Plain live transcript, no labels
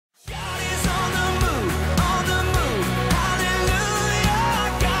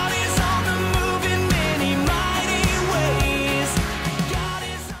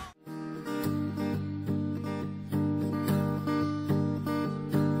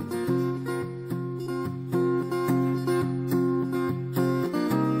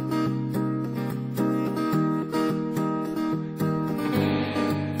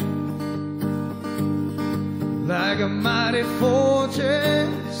a mighty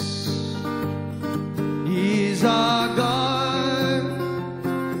fortress is our God.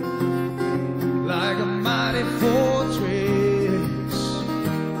 Like a mighty fortress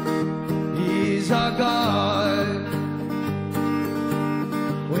is our God.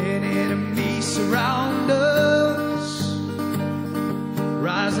 When enemies surround us,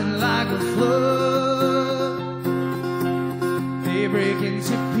 rising like a flood, they break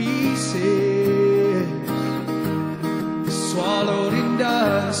into pieces, swallowed in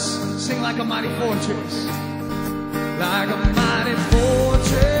dust. Sing like a mighty fortress. Like a mighty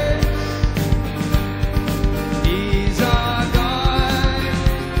fortress is our God.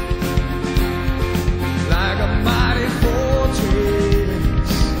 Like a mighty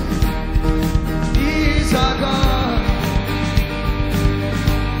fortress is our God.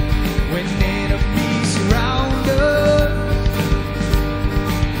 When enemies surround us,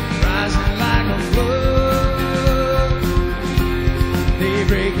 rising like a flood, they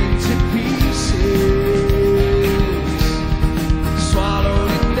break into pieces,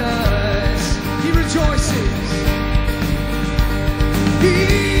 swallowed in dust. He rejoices. He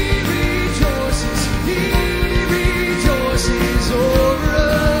rejoices. He rejoices over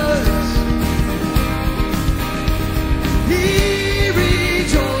us. He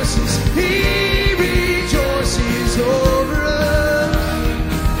rejoices. He rejoices over us.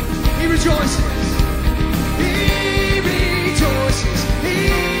 He rejoices. He rejoices. He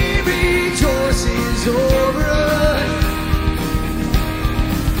rejoices over us.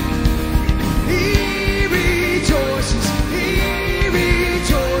 He rejoices. He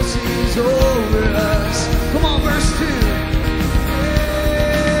rejoices over us. Come on, verse 2.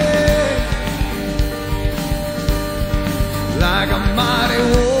 Hey. Like a mighty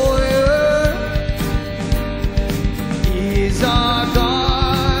warrior is our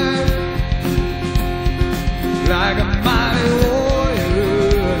God. Like a mighty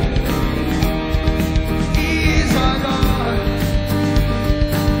warrior is our God.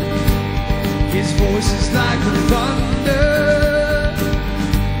 His voice is like the thunder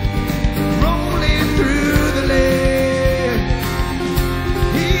rolling through the land.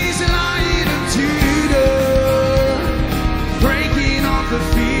 He's a lion of Judah, breaking off the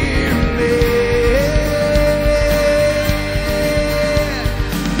fear of man.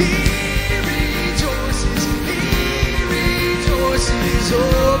 He rejoices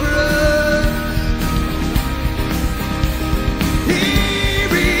over us. He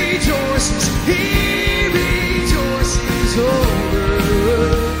rejoices over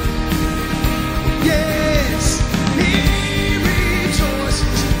us. Yes, he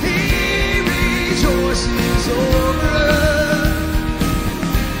rejoices over us.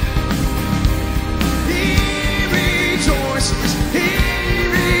 He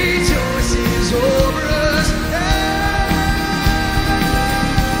rejoices over us. Hey!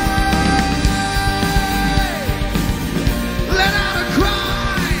 Let out a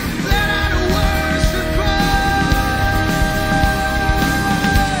cry, let out a worship cry.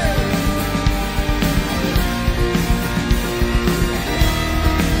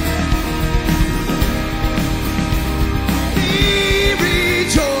 He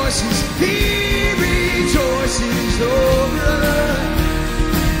rejoices over us.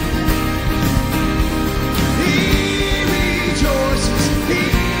 He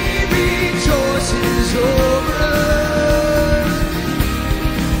rejoices over us.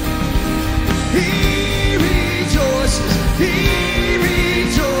 He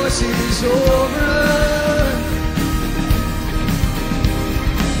rejoices over us.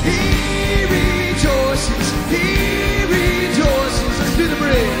 He rejoices. Let's do the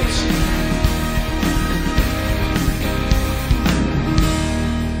bridge.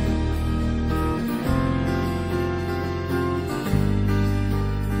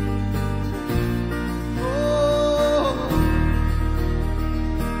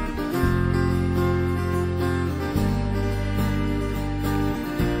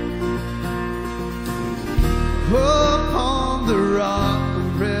 Upon the rock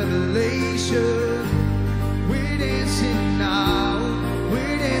of revelation, we're dancing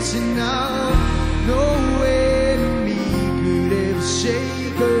now, no enemy could ever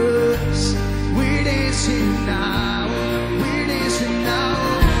shake us. We're dancing now,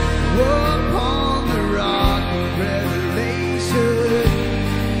 upon the rock of revelation,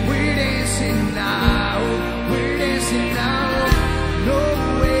 we're dancing now, no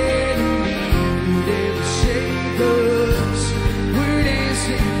enemy could ever shake us. We're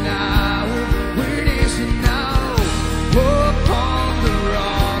dancing now, upon the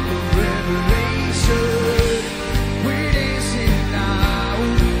rock of revelation.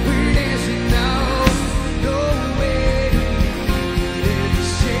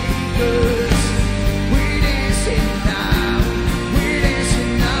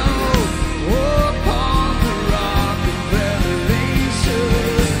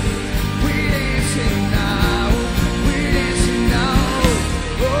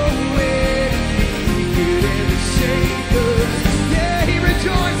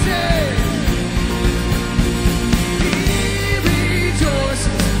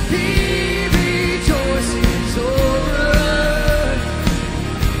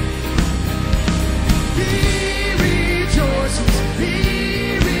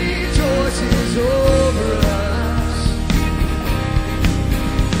 over us.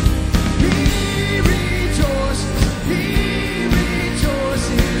 He rejoices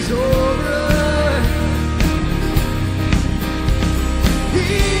over us.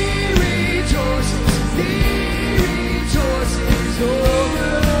 He rejoices over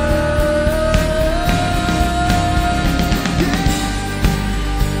us.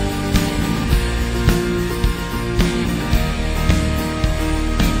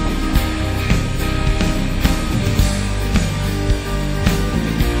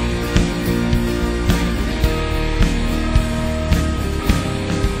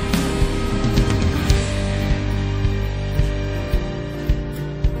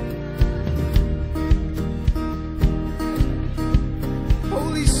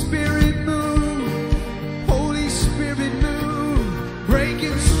 Holy Spirit move, Holy Spirit move,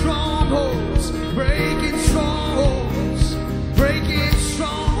 breaking strongholds, breaking strongholds, breaking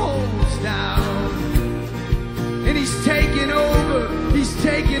strongholds down. And He's taking over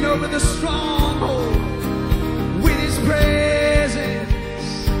the stronghold with His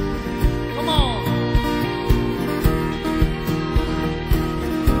presence. Come on.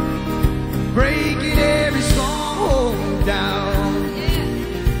 Breaking every stronghold down.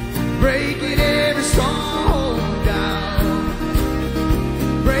 Breaking every stronghold down.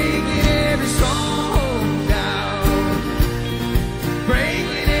 Breaking every stronghold down.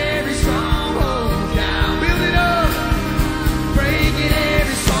 Breaking every stronghold down. Build it up. Breaking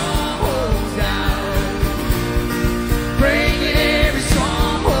every stronghold down. Breaking every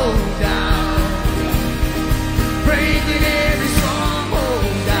stronghold down. Breaking every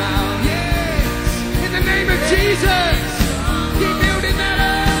stronghold down. Yes. In the name of Jesus. Keep building that up.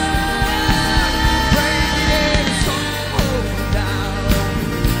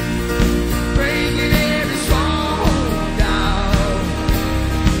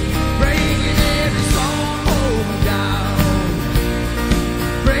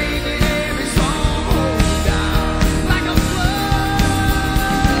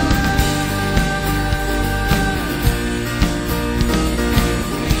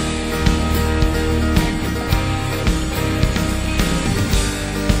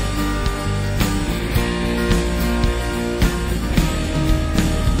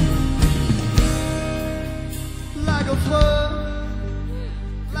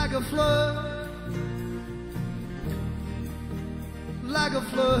 Like a flood, like a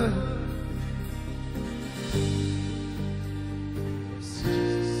flood.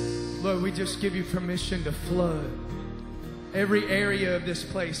 Lord, we just give you permission to flood every area of this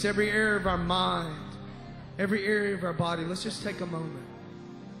place, every area of our mind, every area of our body. Let's just take a moment.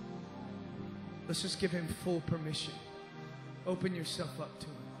 Let's just give Him full permission. Open yourself up to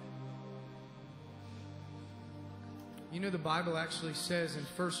Him. You know, the Bible actually says in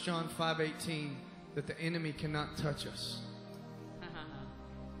 1 John 5:18 that the enemy cannot touch us.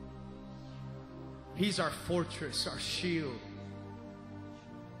 He's our fortress, our shield.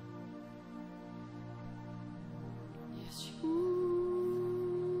 Yes.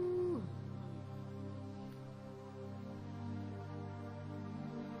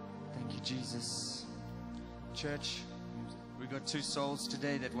 Thank you, Jesus. Church, we got 2 souls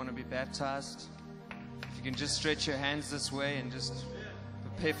today that want to be baptized. If you can just stretch your hands this way and just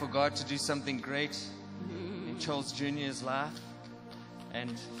prepare for God to do something great in Charles Jr.'s life.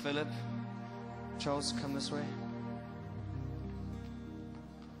 And Philip, Charles, come this way.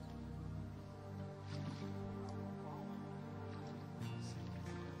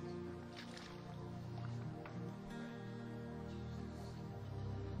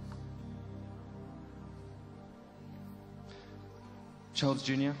 Charles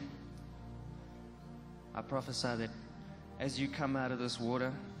Jr., I prophesy that as you come out of this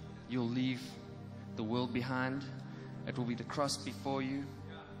water, you'll leave the world behind. It will be the cross before you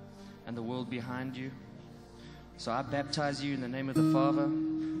and the world behind you. So I baptize you in the name of the Father,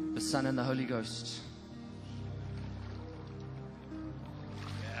 the Son, and the Holy Ghost.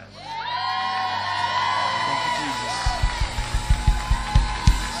 Thank you, Jesus.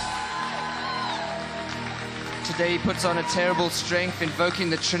 Today he puts on a terrible strength, invoking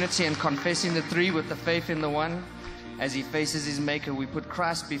the Trinity and confessing the three with the faith in the one. As he faces his Maker, we put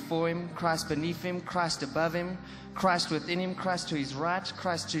Christ before him, Christ beneath him, Christ above him, Christ within him, Christ to his right,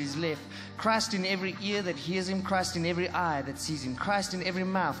 Christ to his left, Christ in every ear that hears him, Christ in every eye that sees him, Christ in every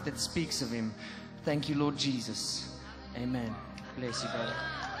mouth that speaks of him. Thank you, Lord Jesus. Amen. Bless you, brother.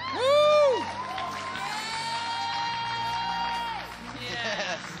 Woo!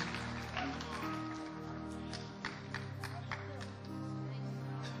 Yes.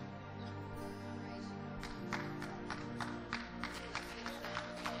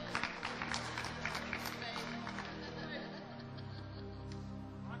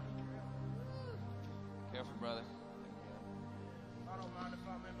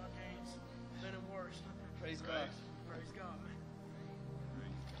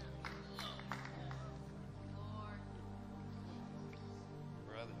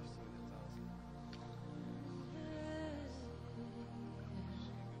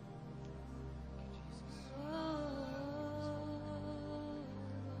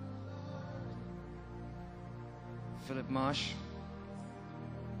 Philip Marsh.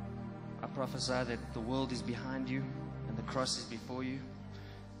 I prophesy that the world is behind you and the cross is before you.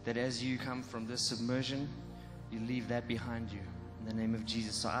 That as you come from this submersion, you leave that behind you in the name of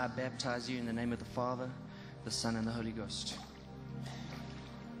Jesus. So I baptize you in the name of the Father, the Son, and the Holy Ghost.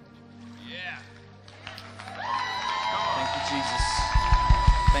 Yeah. Thank you, Jesus.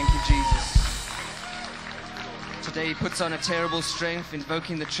 Thank you, Jesus. Today he puts on a terrible strength,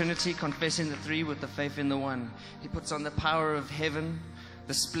 invoking the Trinity, confessing the three with the faith in the one. He puts on the power of heaven,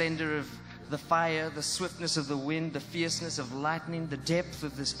 the splendor of the fire, the swiftness of the wind, the fierceness of lightning, the depth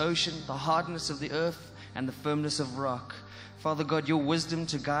of this ocean, the hardness of the earth, and the firmness of rock. Father God, your wisdom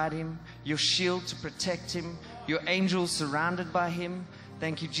to guide him, your shield to protect him, your angels surrounded by him.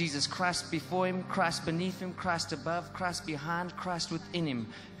 Thank you, Jesus. Christ before him, Christ beneath him, Christ above, Christ behind, Christ within him.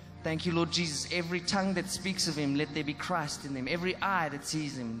 Thank you, Lord Jesus. Every tongue that speaks of him, let there be Christ in them. Every eye that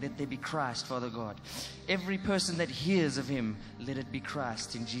sees him, let there be Christ, Father God. Every person that hears of him, let it be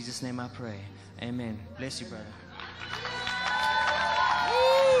Christ. In Jesus' name I pray. Amen. Bless you, brother.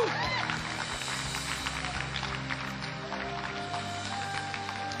 Woo!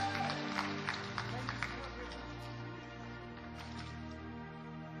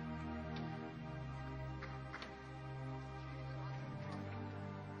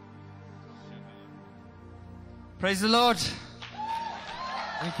 Praise the Lord.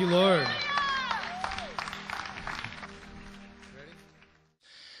 Thank you, Lord.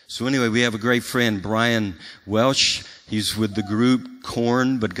 So anyway, we have a great friend, Brian Welch. He's with the group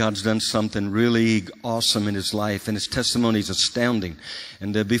Korn, but God's done something really awesome in his life, and his testimony is astounding.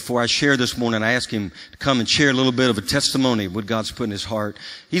 And before I share this morning, I asked him to come and share a little bit of a testimony of what God's put in his heart.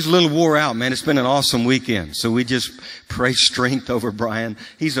 He's a little wore out, man. It's been an awesome weekend. So we just pray strength over Brian.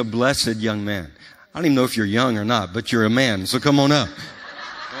 He's a blessed young man. I don't even know if you're young or not, but you're a man, so come on up.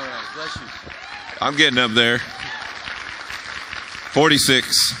 All right, bless you. I'm getting up there.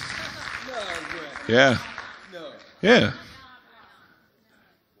 46. Yeah. Yeah.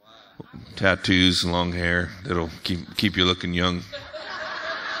 Tattoos, long hair. That'll keep you looking young.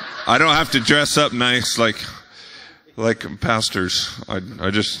 I don't have to dress up nice like pastors. I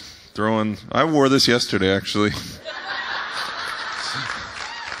just throw in. I wore this yesterday, actually.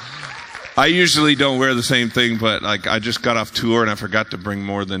 I usually don't wear the same thing, but like I just got off tour and I forgot to bring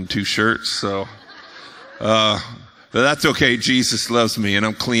more than 2 shirts. So, but that's okay. Jesus loves me and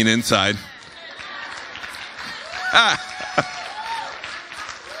I'm clean inside.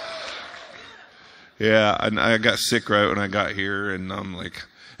 Yeah, and I got sick right when I got here, and I'm like,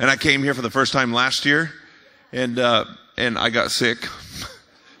 and I came here for the first time last year, and I got sick.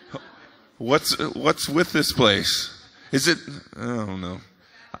 What's with this place? Is it? I don't know.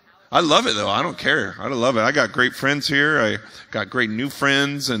 I love it though. I don't care. I love it. I got great friends here. I got great new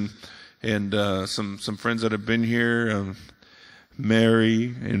friends and some friends that have been here.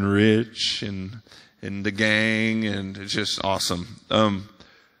 Mary and Rich and the gang, and it's just awesome.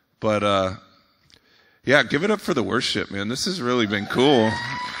 Yeah, give it up for the worship, man. This has really been cool.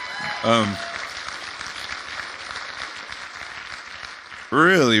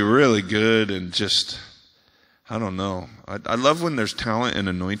 Really, really good, and just, I don't know. I love when there's talent and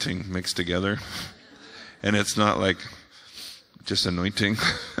anointing mixed together, and it's not like just anointing.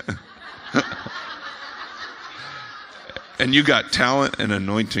 And you got talent and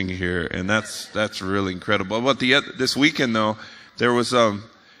anointing here, and that's really incredible. But this weekend though, there was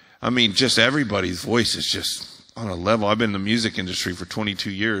just everybody's voice is just on a level. I've been in the music industry for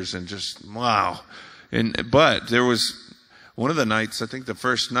 22 years, and just wow. But there was one of the nights, I think the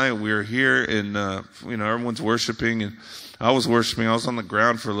first night we were here, and everyone's worshiping, and I was worshiping. I was on the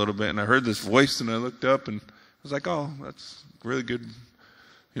ground for a little bit, and I heard this voice, and I looked up, and I was like, "Oh, that's really good."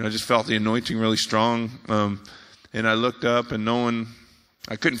 I just felt the anointing really strong. And I looked up, and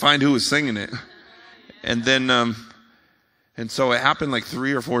I couldn't find who was singing it. And then, and so it happened like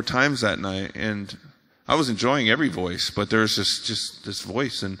 3 or 4 times that night, and I was enjoying every voice, but there was just this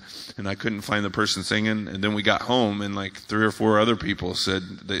voice, and I couldn't find the person singing. And then we got home, and like 3 or 4 other people said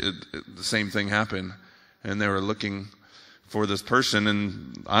the same thing happened, and they were looking for this person,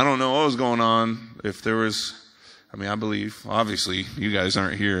 and I don't know what was going on. If there was, I believe, obviously, you guys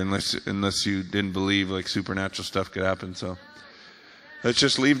aren't here unless you didn't believe like supernatural stuff could happen. So let's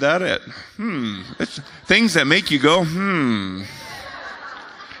just leave that at, It's things that make you go,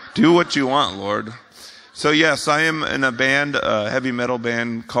 Do what you want, Lord. So yes, I am in a band, a heavy metal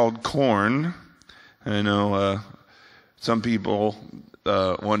band called Korn. I know some people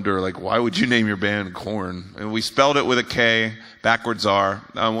wonder, like, why would you name your band Korn? And we spelled it with a K, backwards R.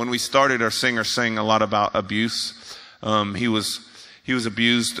 When we started, our singer sang a lot about abuse. He was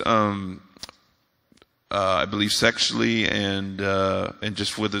abused I believe sexually and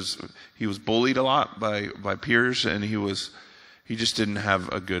just with he was bullied a lot by peers, and he just didn't have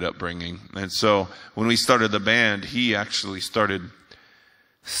a good upbringing. And so when we started the band, he actually started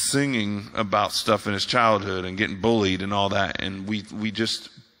singing about stuff in his childhood and getting bullied and all that. And we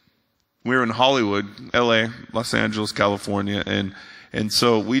were in Hollywood, LA, Los Angeles, California, and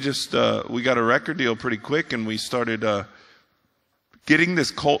so we got a record deal pretty quick, and we started getting this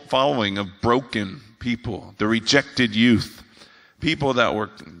cult following of broken people, the rejected youth, people that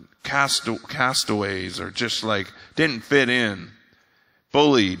were castaways or just like didn't fit in,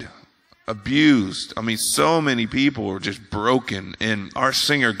 bullied, abused. I mean, so many people were just broken, and our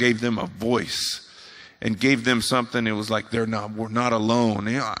singer gave them a voice and gave them something. It was like we're not alone.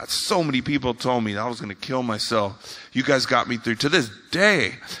 You know, so many people told me I was going to kill myself. You guys got me through. To this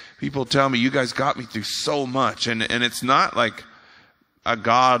day, people tell me you guys got me through so much, and it's not like a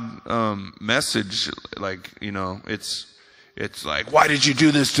God message, like, you know, it's like, why did you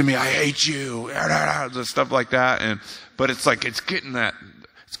do this to me? I hate you, stuff like that. But it's like it's getting that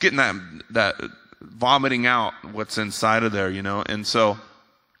vomiting out what's inside of there, you know. And so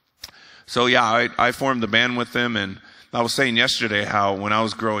yeah, I formed the band with them, and I was saying yesterday how when I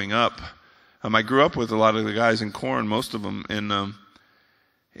was growing up, I grew up with a lot of the guys in Korn, most of them,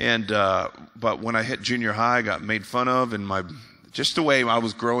 but when I hit junior high, I got made fun of, and just the way I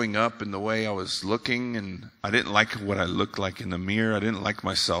was growing up and the way I was looking, and I didn't like what I looked like in the mirror. I didn't like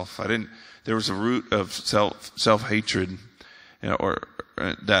myself. There was a root of self-hatred, you know, or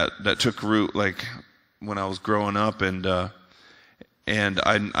that took root like when I was growing up, and I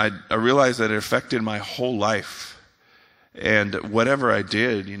realized that it affected my whole life, and whatever I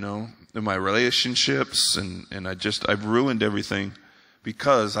did, you know, in my relationships, and I've ruined everything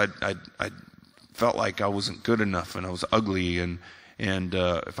because I felt like I wasn't good enough, and I was ugly, and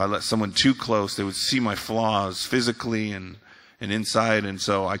if I let someone too close, they would see my flaws physically and inside. And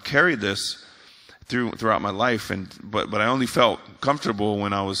so I carried this throughout my life, but I only felt comfortable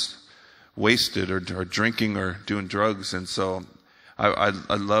when I was wasted or drinking or doing drugs. And so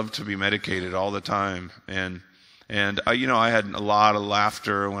I love to be medicated all the time, and I had a lot of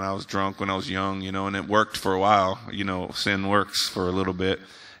laughter when I was drunk, when I was young, you know, and it worked for a while. You know, sin works for a little bit.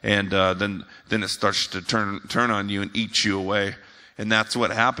 And then it starts to turn on you and eat you away, and that's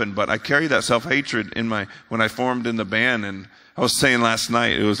what happened. But I carry that self-hatred when I formed in the band, and I was saying last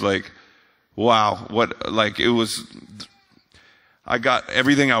night, it was like, wow, I got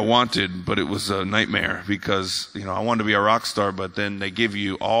everything I wanted, but it was a nightmare because, you know, I wanted to be a rock star, but then they give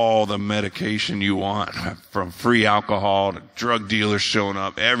you all the medication you want, from free alcohol to drug dealers showing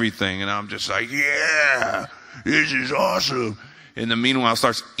up, everything, and I'm just like, yeah, this is awesome. In the meanwhile,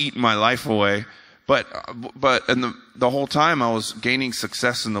 starts eating my life away. But the whole time I was gaining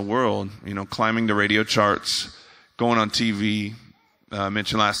success in the world, you know, climbing the radio charts, going on TV. I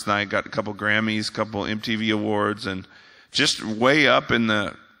mentioned last night, got a couple Grammys, a couple MTV awards, and just way up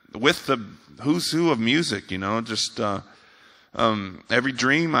with the who's who of music, you know. Just every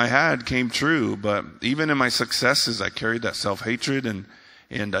dream I had came true. But even in my successes, I carried that self-hatred, and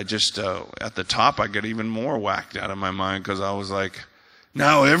I just, at the top, I got even more whacked out of my mind because I was like,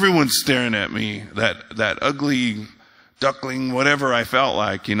 now everyone's staring at me, that ugly duckling, whatever I felt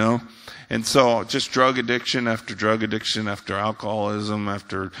like, you know. And so just drug addiction after alcoholism,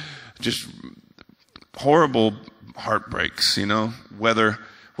 after just horrible heartbreaks, you know, whether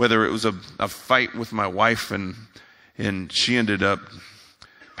it was a fight with my wife and she ended up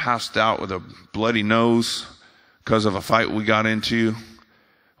passed out with a bloody nose because of a fight we got into.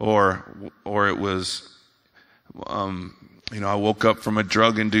 Or it was, you know, I woke up from a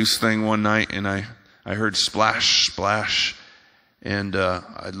drug-induced thing one night, and I heard splash, splash, and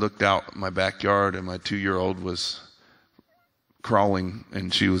I looked out my backyard, and my 2-year-old was crawling,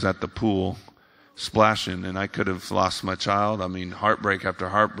 and she was at the pool splashing, and I could have lost my child. I mean, heartbreak after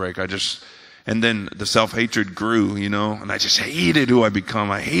heartbreak. And then the self-hatred grew, you know, and I just hated who I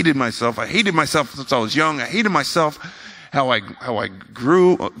become. I hated myself. Since I was young. I hated myself. How I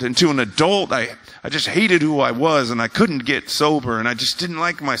grew into an adult. I just hated who I was, and I couldn't get sober, and I just didn't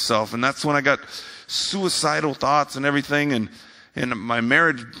like myself. And that's when I got suicidal thoughts and everything, and my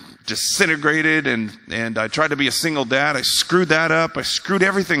marriage disintegrated, and I tried to be a single dad. I screwed that up. I screwed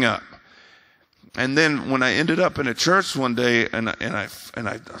everything up. And then when I ended up in a church one day, and I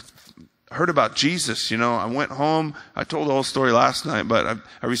heard about Jesus, you know, I went home. I told the whole story last night, but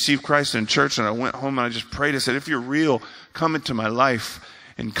I received Christ in church, and I went home and I just prayed. I said, if you're real, come into my life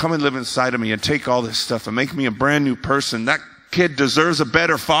and come and live inside of me and take all this stuff and make me a brand new person. That kid deserves a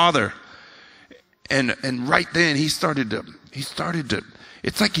better father. And right then he started to,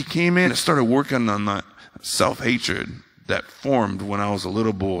 it's like he came in and started working on self-hatred that formed when I was a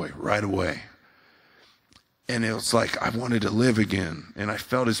little boy right away. And it was like I wanted to live again. And I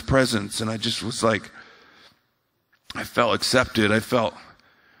felt his presence, and I just was like, I felt accepted. I felt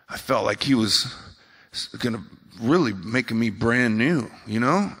like he was going to really making me brand new, you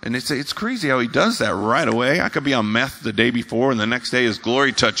know? And it's crazy how he does that right away. I could be on meth the day before, and the next day his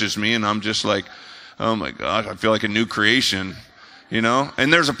glory touches me, and I'm just like, oh my God, I feel like a new creation, you know?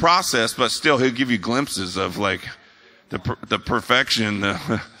 And there's a process, but still he'll give you glimpses of like the perfection.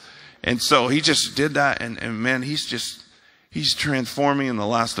 And so he just did that, and man, he's transformed me in the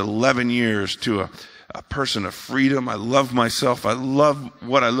last 11 years to a person of freedom. I love myself. I love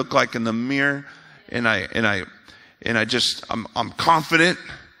what I look like in the mirror. And I'm confident.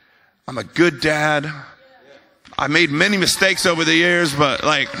 I'm a good dad. I made many mistakes over the years, but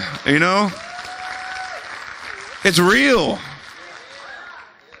like, you know, it's real.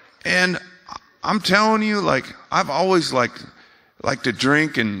 And I'm telling you, like, I've always liked to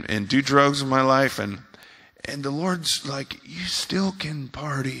drink and do drugs in my life. And the Lord's like, you still can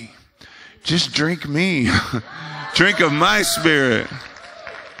party. Just drink me. Drink of my spirit.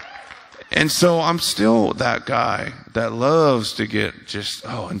 And so I'm still that guy that loves to get just,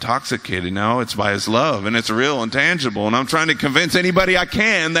 intoxicated. Now it's by his love, and it's real and tangible. And I'm trying to convince anybody I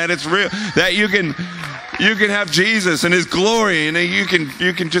can that it's real, that you can have Jesus and his glory, and you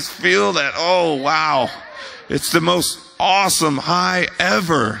can just feel that, oh wow, it's the most awesome high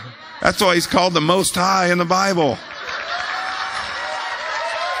ever. That's why he's called the Most High in the Bible.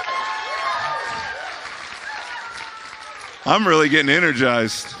 I'm really getting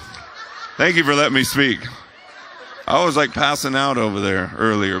energized. Thank you for letting me speak. I was like passing out over there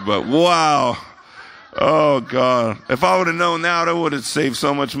earlier, but wow. Oh God. If I would have known that, I would have saved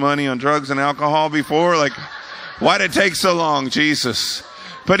so much money on drugs and alcohol before. Like, why'd it take so long, Jesus?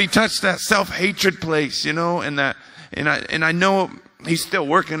 But he touched that self-hatred place, you know, and I know he's still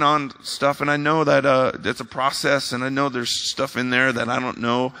working on stuff, and I know that it's a process, and I know there's stuff in there that I don't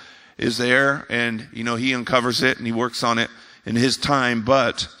know is there, and you know, he uncovers it and he works on it in his time.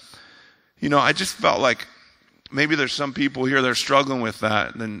 But you know, I just felt like maybe there's some people here that are struggling with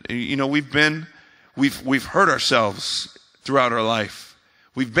that. And you know, we've hurt ourselves throughout our life.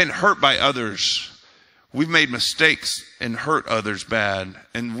 We've been hurt by others. We've made mistakes and hurt others bad,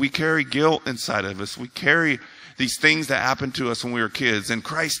 and we carry guilt inside of us. We carry these things that happened to us when we were kids, and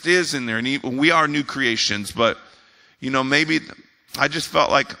Christ is in there, and we are new creations. But you know, maybe I just felt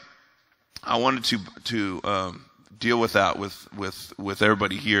like I wanted to deal with that with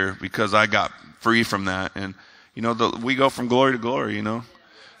everybody here, because I got free from that. And you know, we go from glory to glory, you know.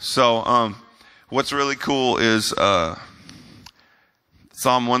 So what's really cool is Psalm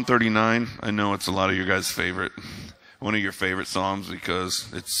 139. I know it's a lot of your guys' favorite, one of your favorite psalms, because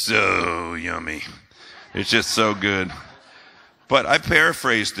it's so yummy. It's just so good. But I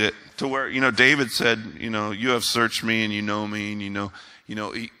paraphrased it to where, you know, David said, you know, you have searched me and you know me, and you know,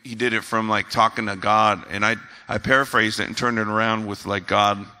 he did it from like talking to God. And I paraphrased it and turned it around with like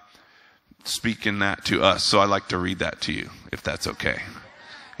God speaking that to us. So I like to read that to you, if that's okay.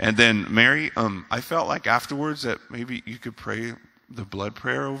 And then Mary, I felt like afterwards that maybe you could pray the blood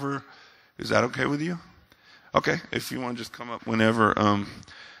prayer over. Is that okay with you? Okay, if you want to just come up whenever.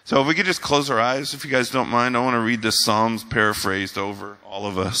 So if we could just close our eyes, if you guys don't mind, I want to read this Psalms paraphrased over all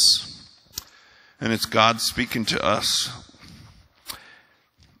of us. And it's God speaking to us.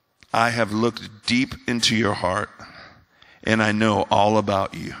 I have looked deep into your heart, and I know all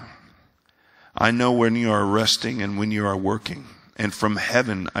about you. I know when you are resting and when you are working, and from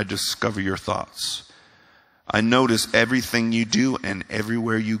heaven I discover your thoughts. I notice everything you do and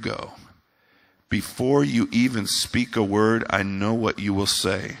everywhere you go. Before you even speak a word, I know what you will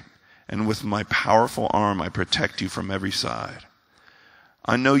say, and with my powerful arm I protect you from every side.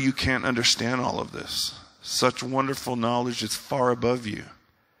 I know you can't understand all of this. Such wonderful knowledge is far above you.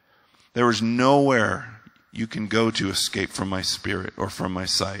 There is nowhere you can go to escape from my spirit or from my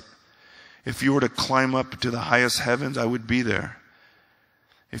sight. If you were to climb up to the highest heavens, I would be there.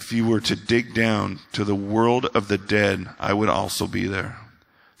 If you were to dig down to the world of the dead, I would also be there.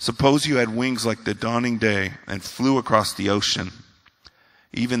 Suppose you had wings like the dawning day and flew across the ocean.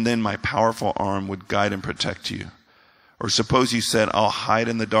 Even then my powerful arm would guide and protect you. Or suppose you said, I'll hide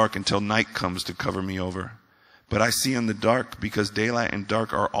in the dark until night comes to cover me over. But I see in the dark, because daylight and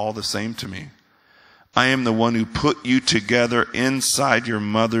dark are all the same to me. I am the one who put you together inside your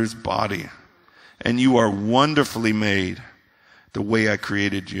mother's body. And you are wonderfully made the way I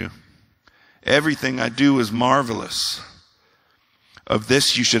created you. Everything I do is marvelous. Of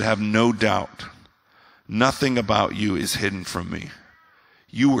this you should have no doubt. Nothing about you is hidden from me.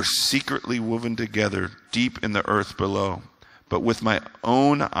 You were secretly woven together deep in the earth below. But with my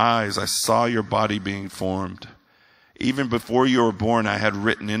own eyes, I saw your body being formed. Even before you were born, I had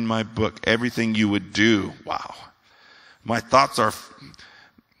written in my book everything you would do. Wow. My thoughts are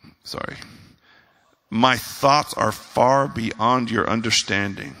far beyond your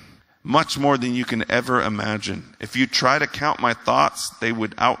understanding, much more than you can ever imagine. If you try to count my thoughts, they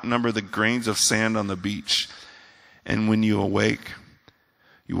would outnumber the grains of sand on the beach. And when you awake,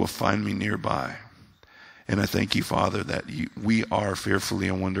 you will find me nearby. And I thank you, Father, that we are fearfully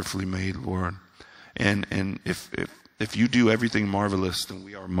and wonderfully made, Lord. And if you do everything marvelous, then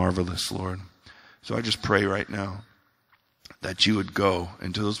we are marvelous, Lord. So I just pray right now that you would go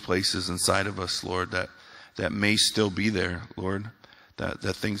into those places inside of us, Lord, that may still be there, Lord, that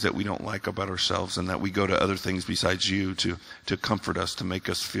things that we don't like about ourselves, and that we go to other things besides you to comfort us, to make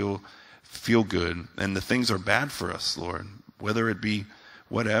us feel good. And the things are bad for us, Lord, whether it be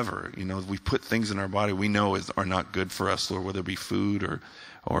whatever, we put things in our body we know are not good for us, Lord, whether it be food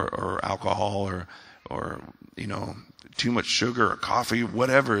or alcohol or too much sugar or coffee,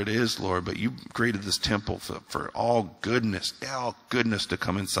 whatever it is, Lord. But you created this temple for all goodness to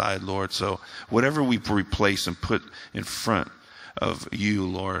come inside, Lord. So whatever we replace and put in front of you,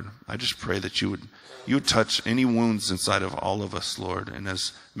 Lord, I just pray that you would touch any wounds inside of all of us, Lord. And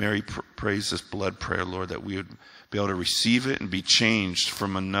as Mary prays this blood prayer, Lord, that we would be able to receive it and be changed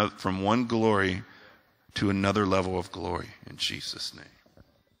from one glory to another level of glory. In Jesus' name.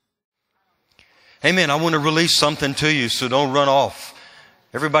 Amen. I want to release something to you, so don't run off.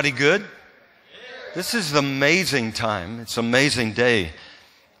 Everybody good? This is an amazing time. It's an amazing day.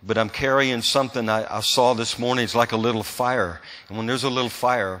 But I'm carrying something I saw this morning. It's like a little fire. And when there's a little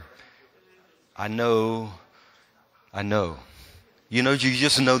fire, I know. You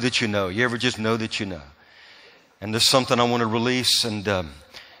just know that you know. You ever just know that you know? And there's something I want to release, and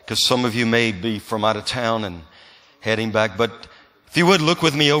because some of you may be from out of town and heading back. But if you would look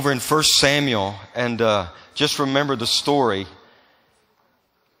with me over in 1 Samuel and just remember the story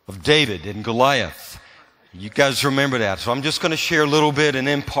of David and Goliath. You guys remember that. So I'm just going to share a little bit and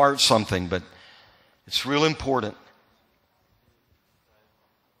impart something, but it's real important.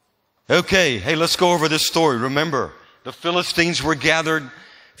 Okay, hey, let's go over this story. Remember, the Philistines were gathered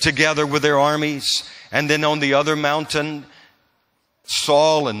together with their armies, and then on the other mountain,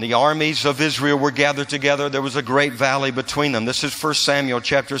 Saul and the armies of Israel were gathered together. There was a great valley between them. This is 1 Samuel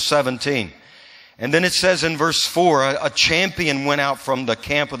chapter 17. And then it says in verse 4, a champion went out from the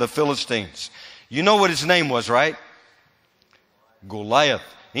camp of the Philistines. You know what his name was, right? Goliath.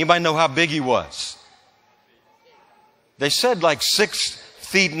 Anybody know how big he was? They said like 6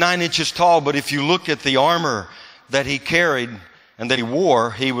 feet 9 inches tall, but if you look at the armor that he carried and that he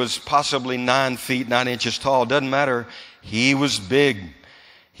wore, he was possibly 9 feet 9 inches tall. Doesn't matter. He was big.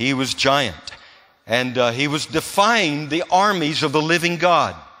 He was giant. And he was defying the armies of the living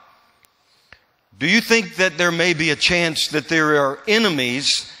God. Do you think that there may be a chance that there are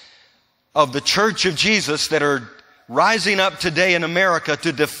enemies of the Church of Jesus that are rising up today in America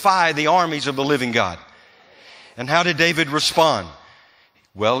to defy the armies of the living God? And how did David respond?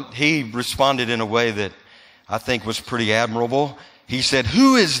 Well, he responded in a way that I think was pretty admirable. He said,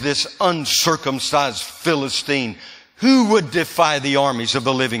 "Who is this uncircumcised Philistine who would defy the armies of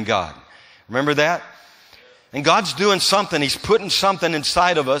the living God?" Remember that? And God's doing something. He's putting something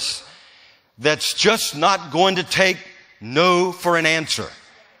inside of us that's just not going to take no for an answer.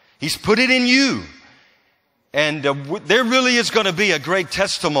 He's put it in you. And there really is going to be a great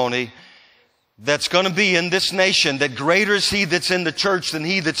testimony that's going to be in this nation, that greater is he that's in the church than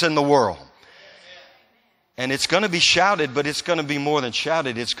he that's in the world. And it's going to be shouted, but it's going to be more than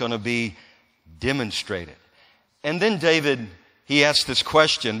shouted. It's going to be demonstrated. And then David, he asked this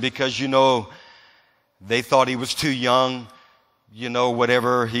question because, they thought he was too young,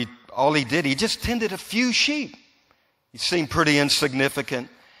 whatever. All he did, he just tended a few sheep. He seemed pretty insignificant.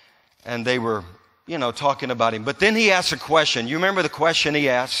 And they were, talking about him. But then he asked a question. You remember the question he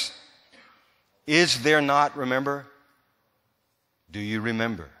asked? Is there not, remember? Do you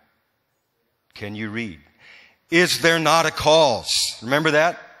remember? Can you read? Is there not a cause? Remember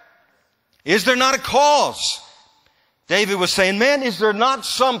that? Is there not a cause? David was saying, man, is there not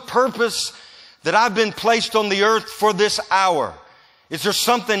some purpose that I've been placed on the earth for this hour? Is there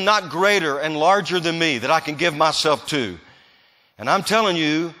something not greater and larger than me that I can give myself to? And I'm telling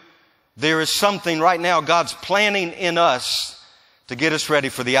you, there is something right now God's planning in us to get us ready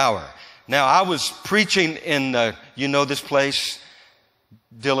for the hour. Now, I was preaching in, this place,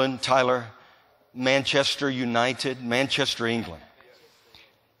 Dylan, Tyler, Manchester United, Manchester, England.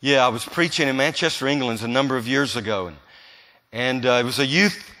 Yeah, I was preaching in Manchester, England a number of years ago. And it was a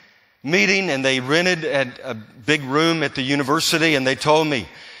youth meeting, and they rented a big room at the university, and they told me,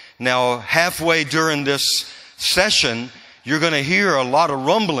 now halfway during this session, you're going to hear a lot of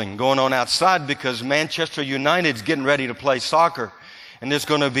rumbling going on outside because Manchester United's getting ready to play soccer, and there's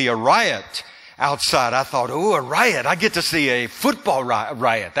going to be a riot outside. I thought, oh, a riot. I get to see a football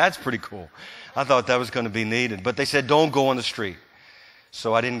riot. That's pretty cool. I thought that was going to be needed. But they said, don't go on the street.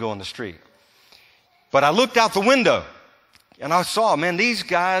 So I didn't go on the street. But I looked out the window, and I saw, man, these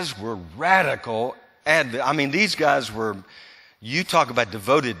guys were radical. These guys were, you talk about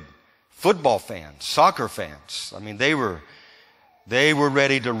devoted football fans, soccer fans. I mean, they were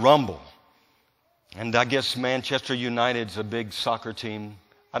ready to rumble. And I guess Manchester United's a big soccer team.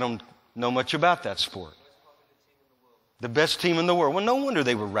 I don't know much about that sport. The best team in the world. Well, no wonder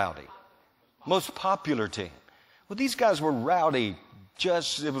they were rowdy. Most popular team. Well, these guys were rowdy. It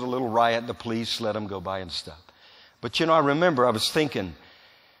was a little riot. The police let them go by and stuff. But I remember I was thinking,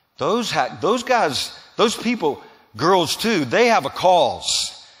 those guys, those people, girls too, they have a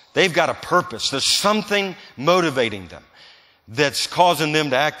cause. They've got a purpose. There's something motivating them that's causing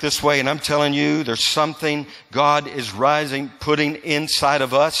them to act this way. And I'm telling you, there's something God is putting inside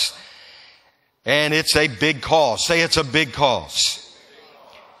of us. And it's a big cause. Say it's a big cause.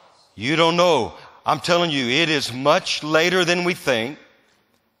 You don't know. I'm telling you, it is much later than we think.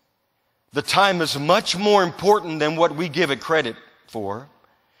 The time is much more important than what we give it credit for.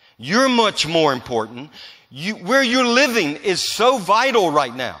 You're much more important. Where you're living is so vital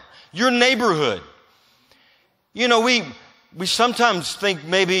right now. Your neighborhood. We sometimes think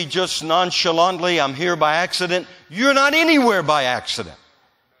maybe just nonchalantly, I'm here by accident. You're not anywhere by accident.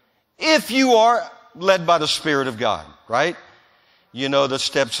 If you are led by the Spirit of God, right? The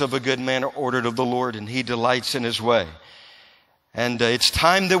steps of a good man are ordered of the Lord, and He delights in His way. And it's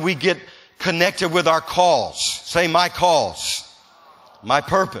time that we get connected with our calls. Say, my cause, my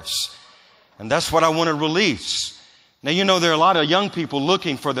purpose. And that's what I want to release. Now, there are a lot of young people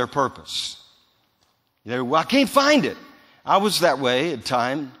looking for their purpose. Well, I can't find it. I was that way at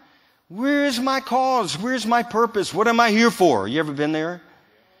times. Where is my cause? Where's my purpose? What am I here for? You ever been there?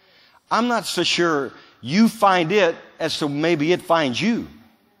 I'm not so sure you find it as to maybe it finds you.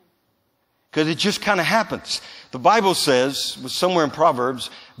 Because it just kind of happens. The Bible says, somewhere in Proverbs,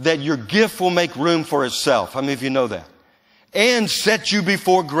 that your gift will make room for itself. How many of you know that? And set you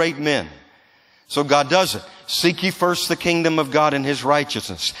before great men. So God does it. Seek ye first the kingdom of God and His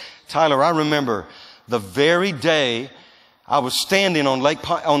righteousness. Tyler, I remember the very day I was standing on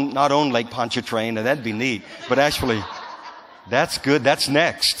not on Lake Pontchartrain. Now that'd be neat. But actually, that's good. That's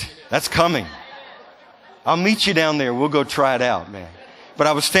next. That's coming. I'll meet you down there. We'll go try it out, man. But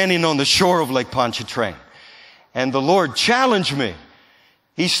I was standing on the shore of Lake Pontchartrain, and the Lord challenged me.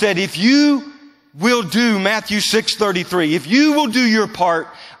 He said, if you will do Matthew 6:33, if you will do your part,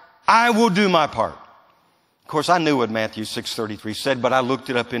 I will do my part. Of course, I knew what Matthew 6:33 said, but I looked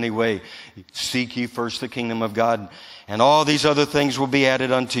it up anyway. Seek ye first the kingdom of God, and all these other things will be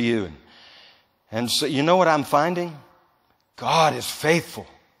added unto you. And so, you know what I'm finding? God is faithful.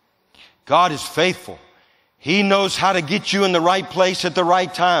 God is faithful. He knows how to get you in the right place at the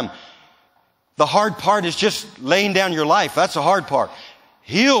right time. The hard part is just laying down your life. That's the hard part.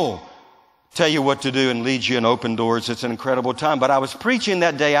 He'll tell you what to do and lead you and open doors. It's an incredible time. But I was preaching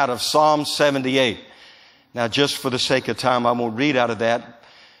that day out of Psalm 78. Now, just for the sake of time, I won't read out of that.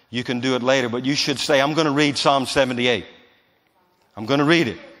 You can do it later. But you should say, I'm going to read Psalm 78. I'm going to read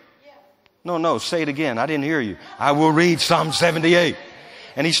it. No, say it again. I didn't hear you. I will read Psalm 78.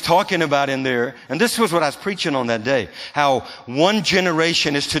 And he's talking about in there, and this was what I was preaching on that day, how one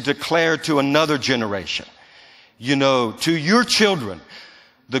generation is to declare to another generation, to your children,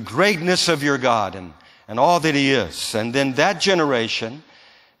 the greatness of your God and all that He is. And then that generation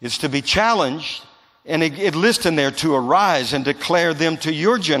is to be challenged, and it lists in there to arise and declare them to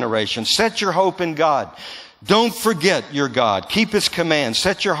your generation. Set your hope in God. Don't forget your God. Keep His commands.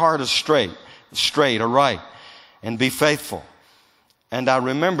 Set your heart straight, aright, and be faithful. And I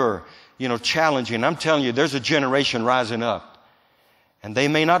remember, challenging. I'm telling you, there's a generation rising up. And they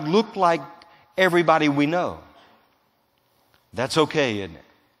may not look like everybody we know. That's okay, isn't it?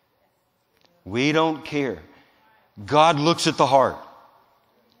 We don't care. God looks at the heart.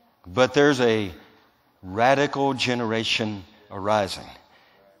 But there's a radical generation arising.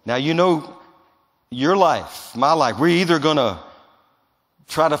 Now, your life, my life, we're either going to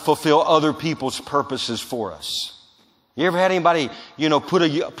try to fulfill other people's purposes for us. You ever had anybody,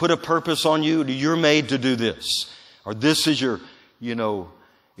 put a purpose on you? You're made to do this. Or this is your,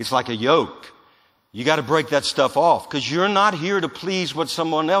 it's like a yoke. You got to break that stuff off because you're not here to please what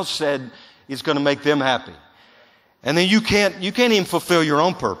someone else said is going to make them happy. And then you can't even fulfill your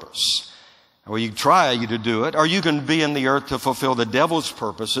own purpose. Or you try to do it, or you can be in the earth to fulfill the devil's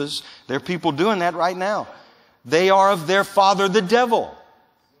purposes. There are people doing that right now. They are of their father, the devil.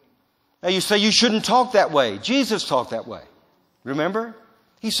 Now you say you shouldn't talk that way. Jesus talked that way. Remember?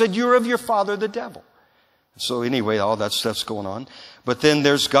 He said, you're of your father, the devil. So anyway, all that stuff's going on. But then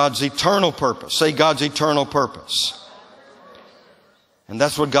there's God's eternal purpose. Say God's eternal purpose. And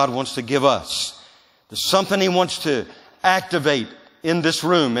that's what God wants to give us. There's something He wants to activate in this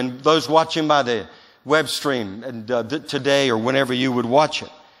room, and those watching by the web stream and today or whenever you would watch it.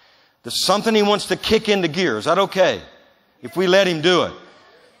 There's something He wants to kick into gear. Is that okay? If we let Him do it.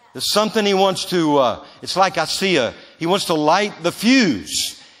 There's something He wants to, it's like He wants to light the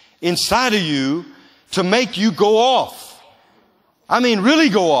fuse inside of you to make you go off. I mean, really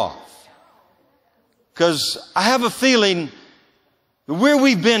go off. Because I have a feeling where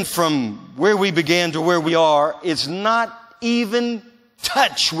we've been from where we began to where we are is not even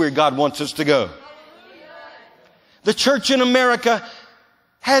touch where God wants us to go. The church in America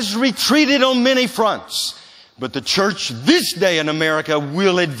has retreated on many fronts, but the church this day in America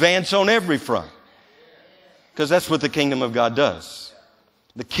will advance on every front. Because that's what the kingdom of God does.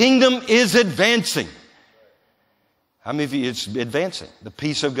 The kingdom is advancing. How many of you, it's advancing? The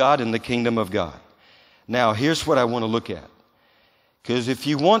peace of God and the kingdom of God. Now, here's what I want to look at. Because if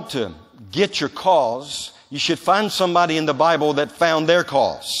you want to get your cause, you should find somebody in the Bible that found their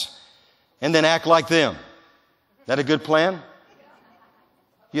cause and then act like them. That a good plan?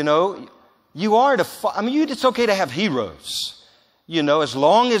 You know, you are to, it's okay to have heroes. You know, as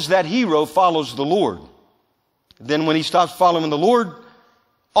long as that hero follows the Lord. Then when he stops following the Lord,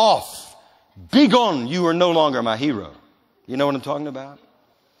 off. Be gone. You are no longer my hero. You know what I'm talking about?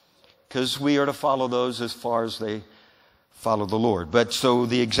 Because we are to follow those as far as they follow the Lord. But so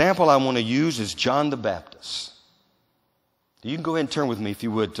the example I want to use is John the Baptist. You can go ahead and turn with me, if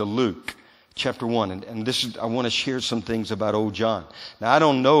you would, to Luke chapter 1. And this is, I want to share some things about old John. Now, I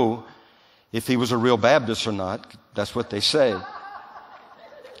don't know if he was a real Baptist or not. That's what they say.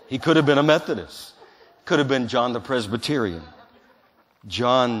 He could have been a Methodist. Could have been John the Presbyterian.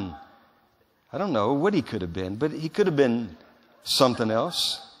 John, I don't know what he could have been, but he could have been something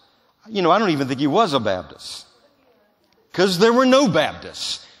else. You know, I don't even think he was a Baptist. Because there were no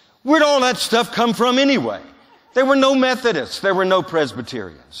Baptists. Where'd all that stuff come from anyway? There were no Methodists. There were no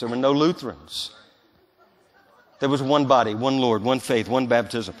Presbyterians. There were no Lutherans. There was one body, one Lord, one faith, one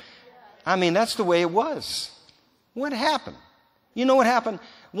baptism. I mean, that's the way it was. What happened? You know what happened?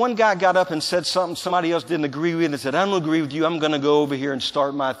 One guy got up and said something somebody else didn't agree with and said, I don't agree with you. I'm going to go over here and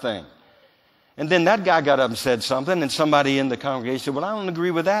start my thing. And then that guy got up and said something, and somebody in the congregation said, well, I don't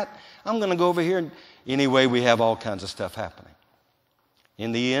agree with that. I'm going to go over here. And anyway, we have all kinds of stuff happening.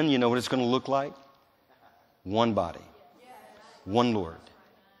 In the end, you know what it's going to look like? One body, one Lord,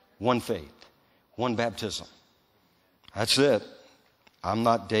 one faith, one baptism. That's it. I'm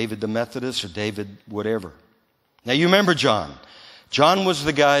not David the Methodist or David whatever. Now you remember John. John was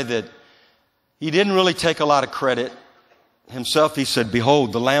the guy that he didn't really take a lot of credit himself. He said,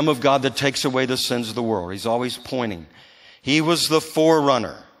 behold, the Lamb of God that takes away the sins of the world. He's always pointing. He was the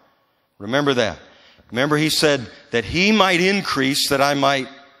forerunner. Remember that. Remember he said that he might increase, that I might,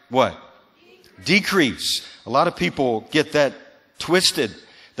 what? Decrease. A lot of people get that twisted.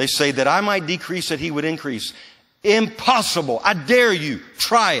 They say that I might decrease, that he would increase. Impossible. I dare you.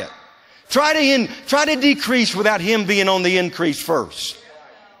 Try it. Try to decrease without him being on the increase first.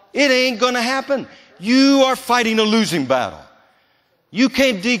 It ain't going to happen. You are fighting a losing battle. You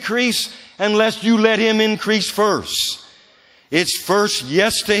can't decrease unless you let him increase first. It's first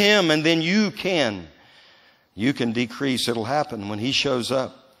yes to him, and then you can decrease. It'll happen when he shows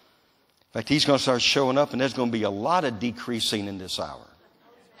up. In fact, he's going to start showing up, and there's going to be a lot of decreasing in this hour.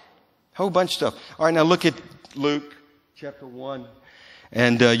 A whole bunch of stuff. All right, now look at Luke chapter 1.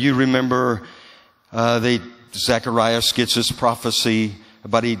 And you remember Zacharias gets this prophecy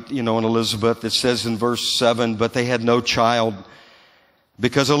about, an Elizabeth. It says in verse 7, but they had no child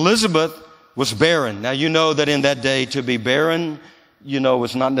because Elizabeth was barren. Now, you know that in that day to be barren,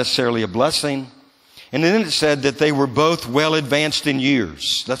 was not necessarily a blessing. And then it said that they were both well advanced in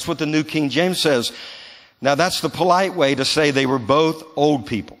years. That's what the New King James says. Now, that's the polite way to say they were both old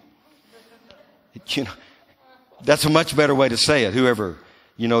people. That's a much better way to say it, whoever,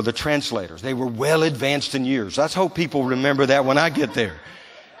 the translators. They were well advanced in years. I hope people remember that when I get there.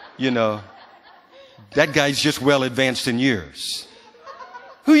 That guy's just well advanced in years.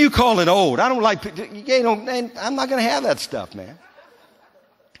 Who you calling old? I don't like, I'm not going to have that stuff, man.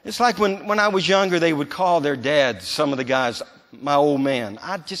 It's like when I was younger, they would call their dads, some of the guys, my old man.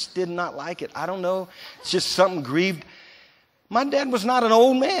 I just did not like it. I don't know. It's just something grieved. My dad was not an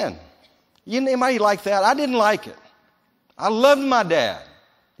old man. You know, anybody like that? I didn't like it. I loved my dad.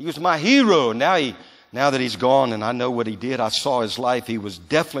 He was my hero. Now that he's gone and I know what he did, I saw his life. He was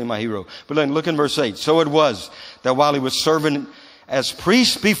definitely my hero. But then look in verse 8. So it was that while he was serving as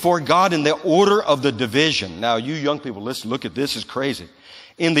priest before God in the order of the division. Now, you young people, listen, look at this. It's crazy.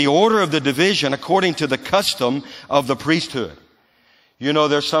 In the order of the division according to the custom of the priesthood. You know,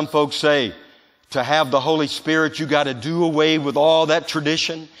 there's some folks say to have the Holy Spirit, you got to do away with all that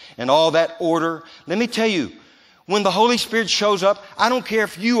tradition and all that order. Let me tell you, when the Holy Spirit shows up, I don't care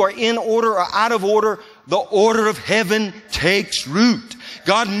if you are in order or out of order, the order of heaven takes root.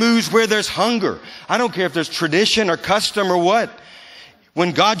 God moves where there's hunger. I don't care if there's tradition or custom or what.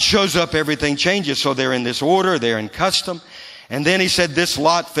 When God shows up, everything changes. So they're in this order, they're in custom. And then he said this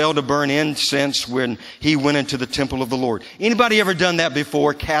lot fell to burn incense when he went into the temple of the Lord. Anybody ever done that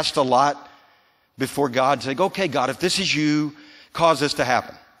before? Cast a lot before God? Say, okay, God, if this is you, cause this to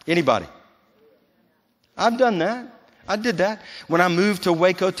happen. Anybody? I've done that. I did that. When I moved to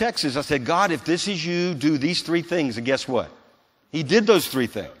Waco, Texas, I said, God, if this is you, do these 3 things. And guess what? He did those 3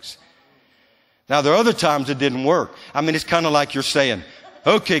 things. Now, there are other times it didn't work. I mean, it's kind of like you're saying,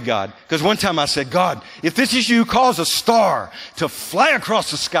 okay, God. Because one time I said, God, if this is you, cause a star to fly across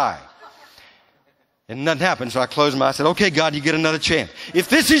the sky. And nothing happened. So I closed my eyes. I said, okay, God, you get another chance. If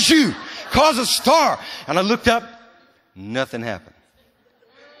this is you, cause a star. And I looked up. Nothing happened.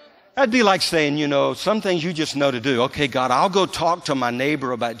 That'd be like saying, you know, some things you just know to do. Okay, God, I'll go talk to my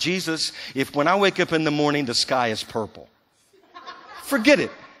neighbor about Jesus if when I wake up in the morning, the sky is purple. Forget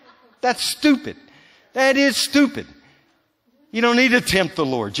it. That's stupid. That is stupid. You don't need to tempt the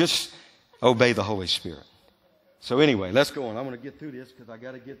Lord. Just obey the Holy Spirit. So anyway, let's go on. I'm going to get through this because I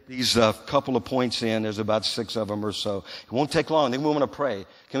got to get these couple of points in. There's about 6 of them or so. It won't take long. Then we want to pray.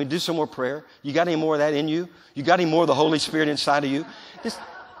 Can we do some more prayer? You got any more of that in you? You got any more of the Holy Spirit inside of you?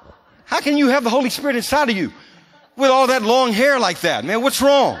 How can you have the Holy Spirit inside of you with all that long hair like that? Man, what's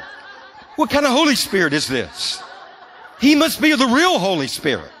wrong? What kind of Holy Spirit is this? He must be the real Holy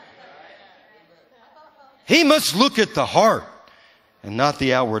Spirit. He must look at the heart and not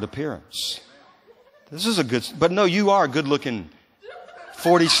the outward appearance. This is a good, but no, you are a good looking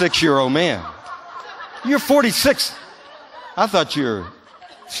 46-year-old man. You're 46. I thought you were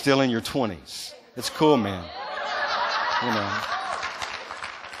still in your 20s. It's cool, man. You know.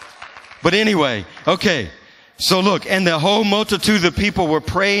 But anyway, okay. So look, and the whole multitude of the people were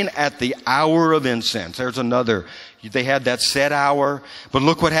praying at the hour of incense. There's another. They had that set hour. But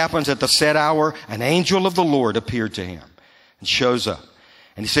look what happens at the set hour. An angel of the Lord appeared to him and shows up.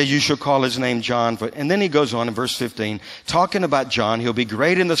 And he said, you shall call his name John. And then he goes on in verse 15, talking about John. He'll be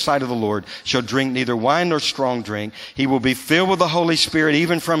great in the sight of the Lord, shall drink neither wine nor strong drink. He will be filled with the Holy Spirit,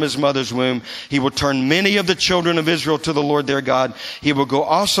 even from his mother's womb. He will turn many of the children of Israel to the Lord their God. He will go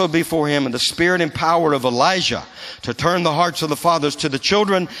also before him in the spirit and power of Elijah, to turn the hearts of the fathers to the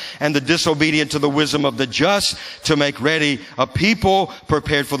children and the disobedient to the wisdom of the just, to make ready a people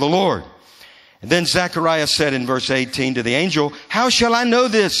prepared for the Lord. And then Zechariah said in verse 18 to the angel, how shall I know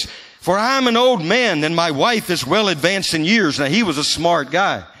this? For I am an old man and my wife is well advanced in years. Now he was a smart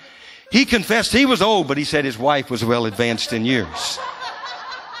guy. He confessed he was old, but he said his wife was well advanced in years.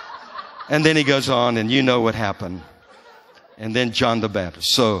 And then he goes on and you know what happened. And then John the Baptist.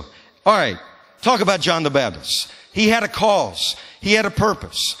 So, all right, talk about John the Baptist. He had a cause. He had a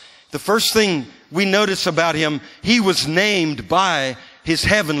purpose. The first thing we notice about him, he was named by his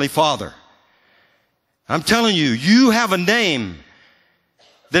heavenly Father. I'm telling you, you have a name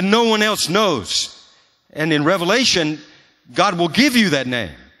that no one else knows. And in Revelation, God will give you that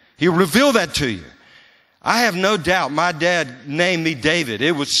name. He'll reveal that to you. I have no doubt my dad named me David.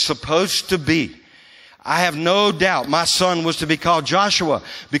 It was supposed to be. I have no doubt my son was to be called Joshua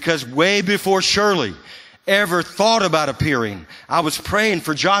because way before Shirley ever thought about appearing, I was praying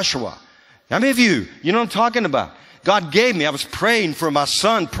for Joshua. How many of you know what I'm talking about? God gave me, I was praying for my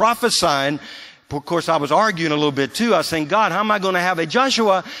son, prophesying. Of course, I was arguing a little bit too. I was saying, God, how am I going to have a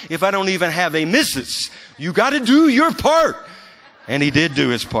Joshua if I don't even have a Mrs.? You got to do your part. And he did do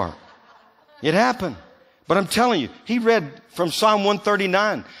his part. It happened. But I'm telling you, he read from Psalm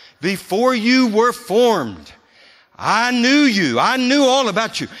 139. Before you were formed, I knew you. I knew all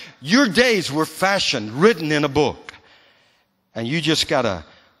about you. Your days were fashioned, written in a book. And you just got to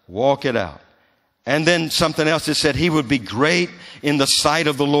walk it out. And then something else that said he would be great in the sight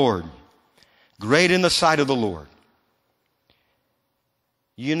of the Lord. Great in the sight of the Lord.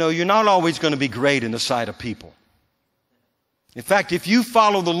 You know, you're not always going to be great in the sight of people. In fact, if you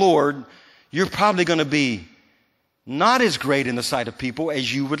follow the Lord, you're probably going to be not as great in the sight of people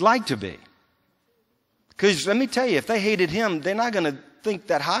as you would like to be. Because let me tell you, if they hated him, they're not going to think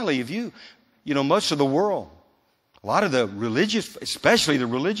that highly of you. You know, most of the world, a lot of the religious, especially the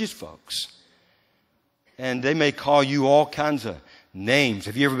religious folks, and they may call you all kinds of names.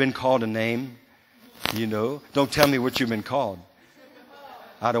 Have you ever been called a name? You know, don't tell me what you've been called.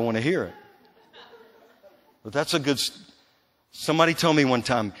 I don't want to hear it. But that's a good... Somebody told me one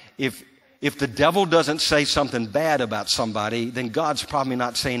time, if the devil doesn't say something bad about somebody, then God's probably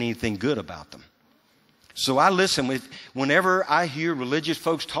not saying anything good about them. So I listen. Whenever I hear religious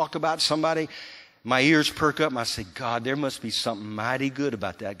folks talk about somebody, my ears perk up and I say, God, there must be something mighty good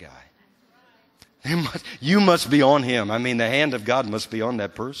about that guy. You must be on him. I mean, the hand of God must be on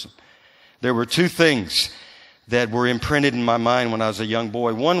that person. There were two things that were imprinted in my mind when I was a young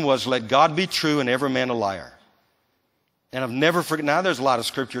boy. One was, let God be true and every man a liar. And I've never forgotten. Now there's a lot of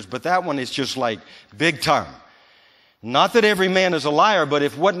scriptures, but that one is just like big time. Not that every man is a liar, but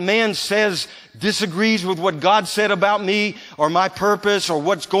if what man says disagrees with what God said about me or my purpose or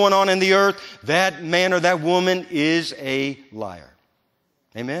what's going on in the earth, that man or that woman is a liar.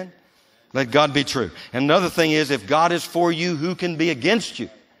 Amen? Let God be true. And another thing is, if God is for you, who can be against you?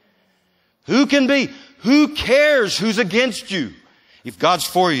 Who can be? Who cares who's against you? If God's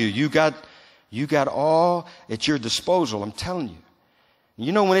for you, you got all at your disposal, I'm telling you.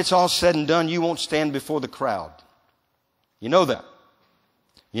 You know, when it's all said and done, you won't stand before the crowd. You know that.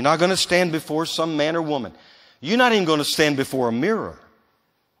 You're not going to stand before some man or woman. You're not even going to stand before a mirror.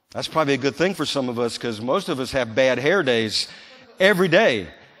 That's probably a good thing for some of us, because most of us have bad hair days every day.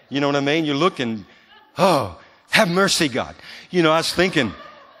 You know what I mean? You're looking, oh, have mercy, God. You know, I was thinking,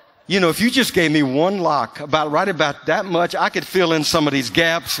 you know, if you just gave me one lock, right about that much, I could fill in some of these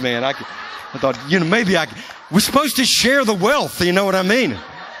gaps, man. I thought, you know, maybe we're supposed to share the wealth, you know what I mean?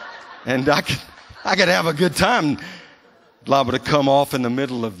 And I could have a good time. Liable to come off in the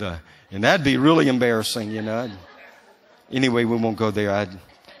middle of and that'd be really embarrassing, you know. Anyway, we won't go there.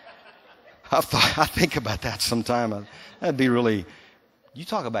 I think about that sometime. That'd be really, you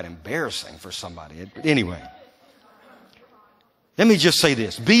talk about embarrassing for somebody. But anyway, let me just say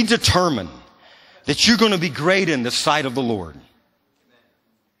this. Be determined that you're going to be great in the sight of the Lord.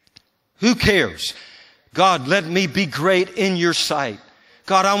 Who cares? God, let me be great in your sight.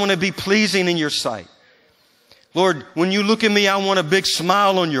 God, I want to be pleasing in your sight. Lord, when you look at me, I want a big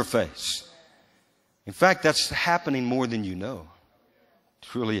smile on your face. In fact, that's happening more than you know.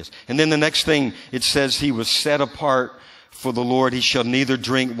 It really is. And then the next thing, it says he was set apart for the Lord. He shall neither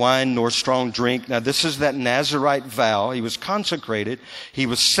drink wine nor strong drink. Now, this is that Nazirite vow. He was consecrated. He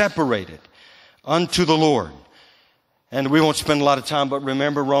was separated unto the Lord. And we won't spend a lot of time, but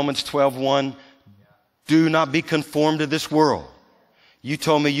remember Romans 12:1. Do not be conformed to this world. You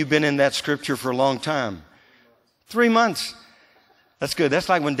told me you've been in that scripture for a long time. 3 months. That's good. That's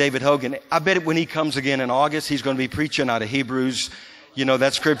like when David Hogan, I bet when he comes again in August, he's going to be preaching out of Hebrews. You know,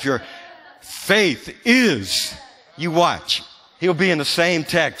 that scripture. Faith is, you watch. He'll be in the same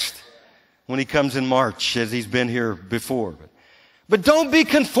text when he comes in March as he's been here before. But don't be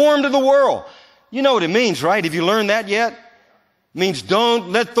conformed to the world. You know what it means, right? Have you learned that yet? It means don't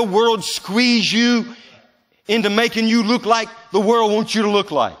let the world squeeze you into making you look like the world wants you to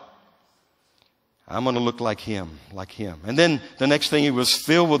look like. I'm going to look like him, like him. And then the next thing, he was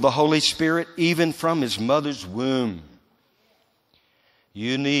filled with the Holy Spirit, even from his mother's womb.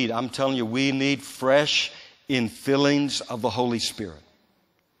 I'm telling you, we need fresh infillings of the Holy Spirit.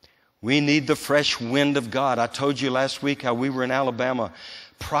 We need the fresh wind of God. I told you last week how we were in Alabama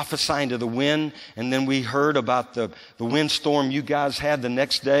prophesying to the wind, and then we heard about the windstorm you guys had the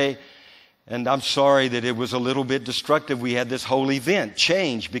next day. And I'm sorry that it was a little bit destructive. We had this whole event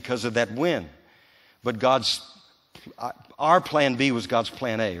change because of that wind. But our plan B was God's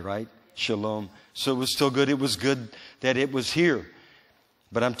plan A, right? Shalom. So it was still good. It was good that it was here.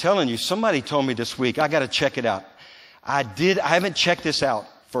 But I'm telling you, somebody told me this week, I got to check it out. I haven't checked this out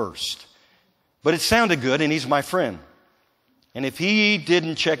first. But it sounded good, and he's my friend. And if he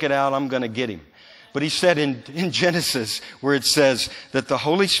didn't check it out, I'm going to get him. But he said in Genesis, where it says that the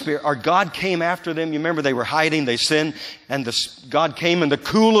Holy Spirit, or God came after them. You remember they were hiding, they sinned, and God came in the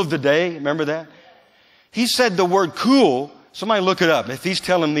cool of the day. Remember that? He said the word cool. Somebody look it up. If he's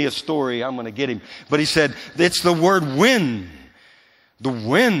telling me a story, I'm going to get him. But he said it's the word wind. The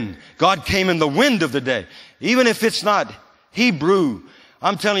wind. God came in the wind of the day. Even if it's not Hebrew,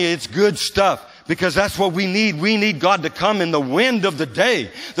 I'm telling you, it's good stuff. Because that's what we need. We need God to come in the wind of the day.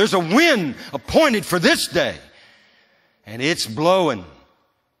 There's a wind appointed for this day. And it's blowing.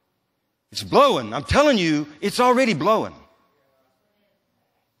 It's blowing. I'm telling you, it's already blowing.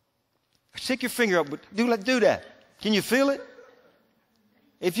 Stick your finger up. Do that. Can you feel it?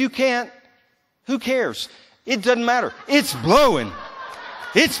 If you can't, who cares? It doesn't matter. It's blowing.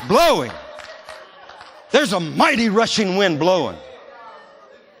 It's blowing. There's a mighty rushing wind blowing.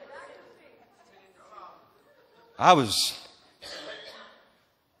 I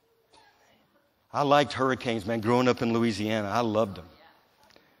liked hurricanes, man. Growing up in Louisiana, I loved them.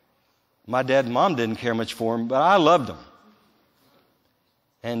 My dad and mom didn't care much for them, but I loved them.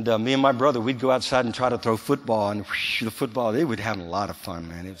 And me and my brother, we'd go outside and try to throw football. And the football, they would have a lot of fun,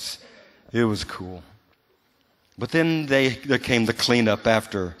 man. It was cool. But then there came the cleanup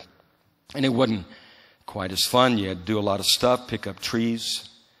after. And it wasn't quite as fun. You had to do a lot of stuff, pick up trees.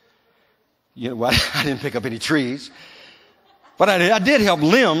 You know, well, I didn't pick up any trees. But I did help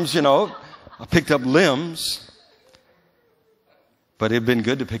limbs, you know. I picked up limbs. But it'd been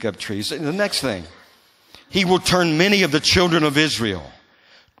good to pick up trees. And the next thing, he will turn many of the children of Israel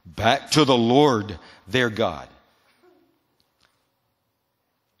back to the Lord their God.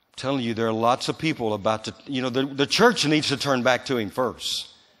 I'm telling you, there are lots of people about to, you know, the church needs to turn back to him first.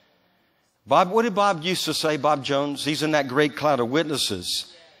 Bob, what did Bob used to say, Bob Jones? He's in that great cloud of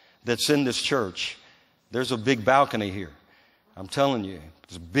witnesses that's in this church. There's a big balcony here. I'm telling you,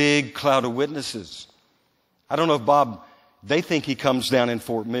 there's a big cloud of witnesses. I don't know if Bob, they think he comes down in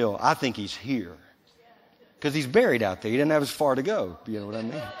Fort Mill. I think he's here. Because he's buried out there. He didn't have as far to go. You know what I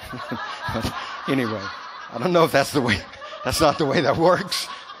mean? But anyway, I don't know if that's the way, that's not the way that works.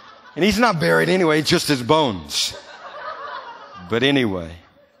 And he's not buried anyway, it's just his bones. But anyway,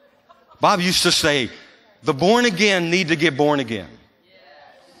 Bob used to say, the born again need to get born again.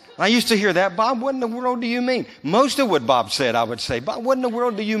 I used to hear that. Bob, what in the world do you mean? Most of what Bob said, I would say, Bob, what in the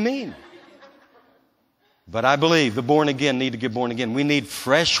world do you mean? But I believe the born again need to get born again. We need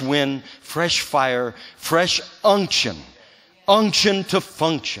fresh wind, fresh fire, fresh unction. Unction to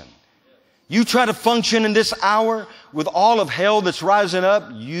function. You try to function in this hour with all of hell that's rising up,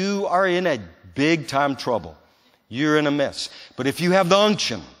 you are in a big time trouble. You're in a mess. But if you have the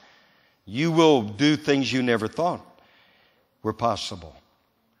unction, you will do things you never thought were possible.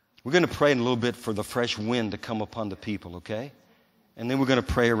 We're going to pray in a little bit for the fresh wind to come upon the people, okay? And then we're going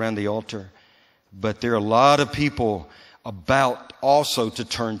to pray around the altar. But there are a lot of people about also to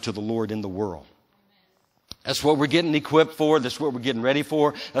turn to the Lord in the world. That's what we're getting equipped for. That's what we're getting ready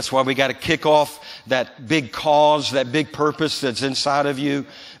for. That's why we got to kick off that big cause, that big purpose that's inside of you,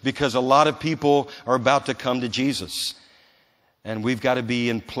 because a lot of people are about to come to Jesus. And we've got to be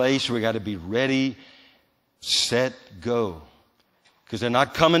in place. We've got to be ready, set, go. Because they're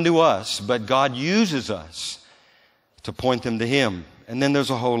not coming to us, but God uses us to point them to Him. And then there's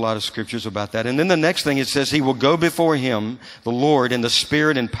a whole lot of scriptures about that. And then the next thing it says, He will go before Him, the Lord, in the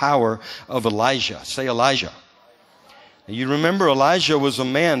spirit and power of Elijah. Say Elijah. And you remember Elijah was a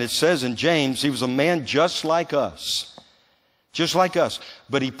man, it says in James, he was a man just like us. Just like us.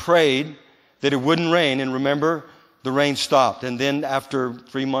 But he prayed that it wouldn't rain. And remember, the rain stopped. And then after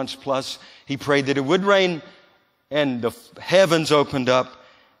 3 months plus, he prayed that it would rain. And the heavens opened up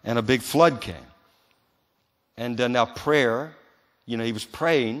and a big flood came. And now prayer, you know, he was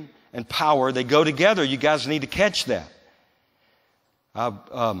praying, and power, they go together. You guys need to catch that.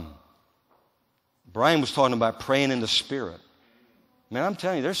 Brian was talking about praying in the Spirit. Man, I'm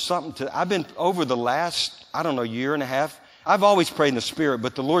telling you, there's something to, I've been over the last, year and a half. I've always prayed in the Spirit,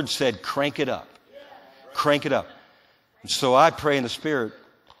 but the Lord said, crank it up. Crank it up. And so I pray in the Spirit,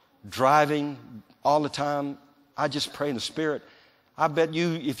 driving all the time. I just pray in the Spirit. I bet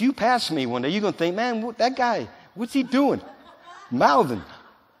you, if you pass me one day, you're going to think, man, that guy, what's he doing? Mouthing.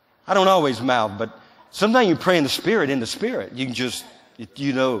 I don't always mouth, but sometimes you pray in the Spirit. You can just,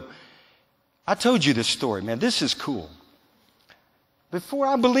 you know. I told you this story, man. This is cool. Before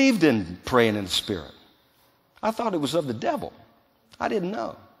I believed in praying in the Spirit, I thought it was of the devil. I didn't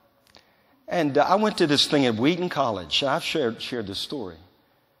know. And I went to this thing at Wheaton College. I've shared this story,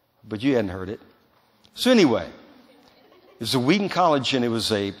 but you hadn't heard it. So anyway, it was a Wheaton College, and it was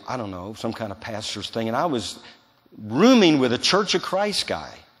some kind of pastor's thing, and I was rooming with a Church of Christ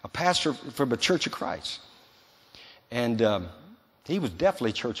guy, a pastor from a Church of Christ. And he was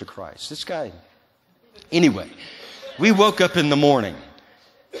definitely Church of Christ. This guy. Anyway, we woke up in the morning,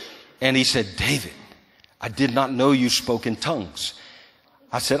 and he said, David, I did not know you spoke in tongues.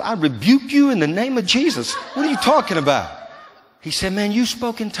 I said, I rebuke you in the name of Jesus. What are you talking about? He said, man, you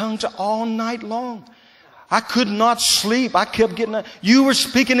spoke in tongues all night long. I could not sleep. I kept getting up. You were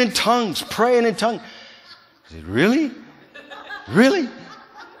speaking in tongues, praying in tongues. I said, really? Really?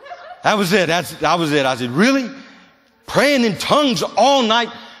 That was it. That was it. I said, really? Praying in tongues all night?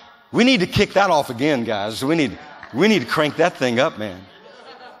 We need to kick that off again, guys. We need to crank that thing up, man.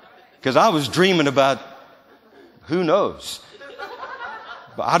 Because I was dreaming about Who knows?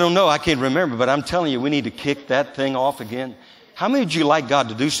 But I don't know. I can't remember. But I'm telling you, we need to kick that thing off again. How many would you like God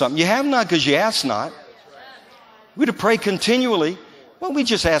to do something? You have not because you ask not. We're to pray continually. Well, we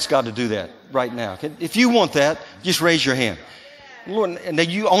just ask God to do that right now. If you want that, just raise your hand. Lord, and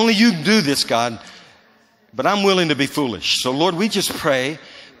only you can do this, God. But I'm willing to be foolish. So, Lord, we just pray.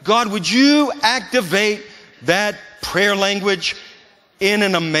 God, would you activate that prayer language in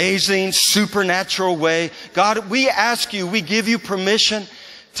an amazing, supernatural way? God, we ask you, we give you permission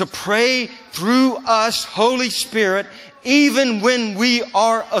to pray through us, Holy Spirit, even when we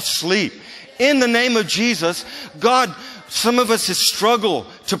are asleep. In the name of Jesus, God, some of us struggle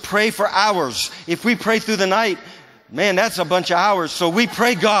to pray for hours. If we pray through the night, man, that's a bunch of hours. So we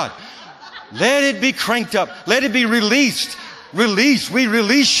pray, God, let it be cranked up. Let it be released. Release. We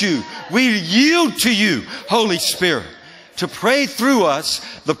release you. We yield to you, Holy Spirit, to pray through us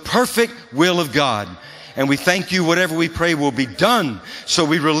the perfect will of God. And we thank you, whatever we pray will be done. So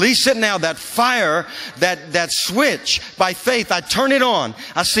we release it now, that fire, that switch. By faith, I turn it on.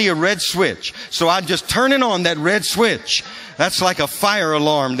 I see a red switch. So I just turn it on, that red switch. That's like a fire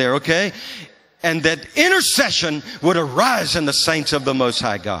alarm there, okay? And that intercession would arise in the saints of the Most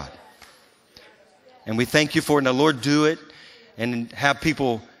High God. And we thank you for it. Now, Lord, do it. And have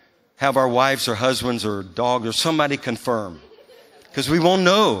people, have our wives or husbands or dog or somebody confirm. Because we won't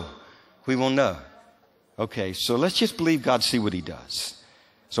know. We won't know. Okay, so let's just believe God, see what he does.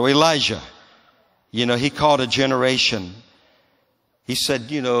 So Elijah, he called a generation. He said,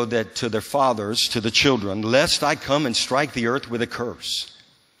 that to their fathers, to the children, lest I come and strike the earth with a curse.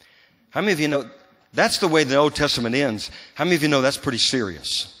 How many of you know, that's the way the Old Testament ends. How many of you know that's pretty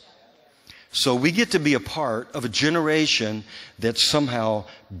serious? So we get to be a part of a generation that somehow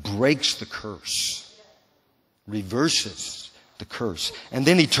breaks the curse, reverses the curse. And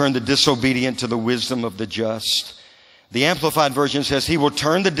then he turned the disobedient to the wisdom of the just. The Amplified Version says he will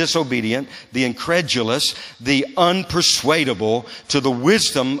turn the disobedient, the incredulous, the unpersuadable to the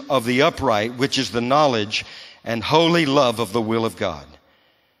wisdom of the upright, which is the knowledge and holy love of the will of God.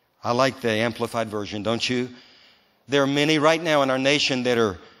 I like the Amplified Version, don't you? There are many right now in our nation that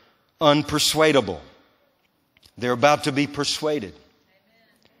are unpersuadable. They're about to be persuaded.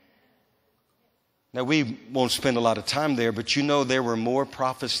 Now, we won't spend a lot of time there, but there were more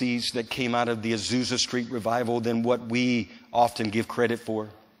prophecies that came out of the Azusa Street revival than what we often give credit for.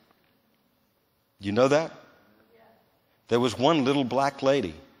 You know that? There was one little black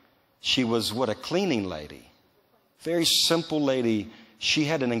lady. She was a cleaning lady. Very simple lady. She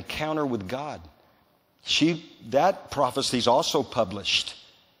had an encounter with God. That prophecy is also published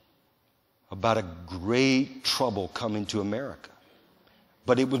about a great trouble coming to America.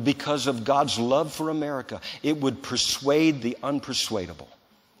 But it was because of God's love for America. It would persuade the unpersuadable.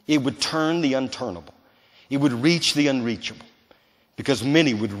 It would turn the unturnable. It would reach the unreachable. Because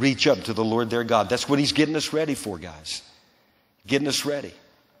many would reach up to the Lord their God. That's what he's getting us ready for, guys. Getting us ready.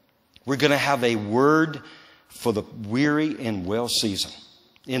 We're going to have a word for the weary and well season.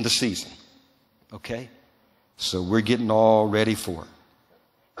 In the season. Okay? So we're getting all ready for it.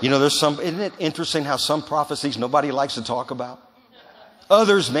 Isn't it interesting how some prophecies nobody likes to talk about?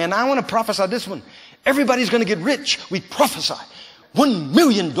 Others, man, I want to prophesy this one. Everybody's going to get rich. We prophesy. $1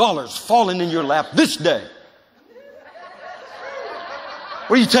 million falling in your lap this day.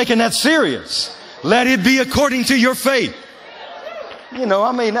 Are you taking that serious? Let it be according to your faith.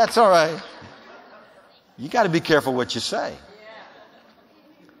 That's all right. You got to be careful what you say.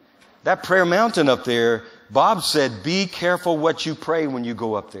 That prayer mountain up there, Bob said, be careful what you pray when you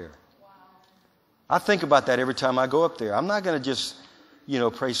go up there. I think about that every time I go up there. I'm not going to just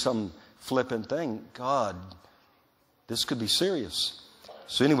pray some flippant thing. God, this could be serious.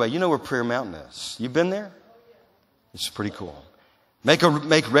 So anyway, where Prayer Mountain is. You've been there? It's pretty cool. Make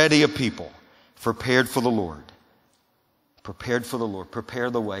ready a people prepared for the Lord. Prepared for the Lord. Prepare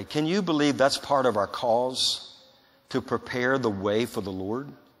the way. Can you believe that's part of our cause? To prepare the way for the Lord?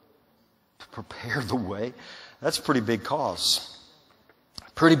 To prepare the way? That's a pretty big cause.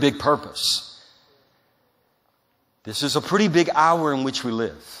 Pretty big purpose. This is a pretty big hour in which we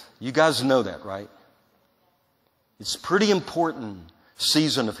live. You guys know that, right? It's a pretty important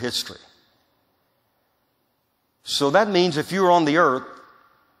season of history. So that means if you're on the earth,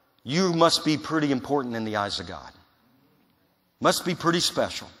 you must be pretty important in the eyes of God. Must be pretty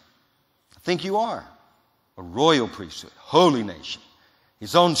special. I think you are. A royal priesthood, holy nation,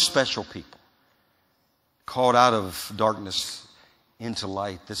 his own special people. Called out of darkness into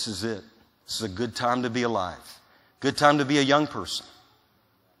light. This is it. This is a good time to be alive. Good time to be a young person.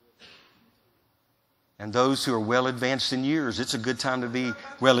 And those who are well advanced in years, it's a good time to be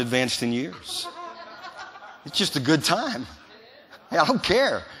well advanced in years. It's just a good time. I don't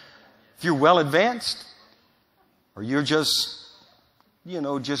care if you're well advanced or you're just,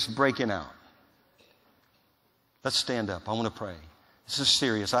 just breaking out. Let's stand up. I want to pray. This is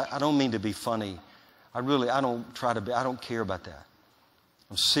serious. I don't mean to be funny. I don't care about that.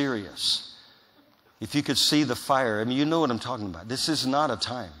 I'm serious. If you could see the fire, you know what I'm talking about. This is not a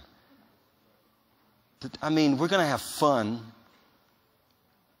time. We're going to have fun,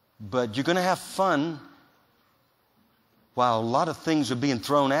 but you're going to have fun while a lot of things are being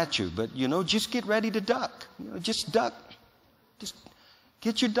thrown at you. But, just get ready to duck. Just duck. Just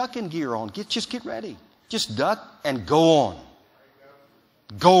get your ducking gear on. Just get ready. Just duck and go on.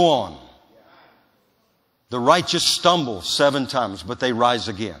 Go on. The righteous stumble 7 times, but they rise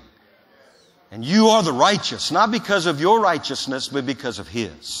again. And you are the righteous, not because of your righteousness, but because of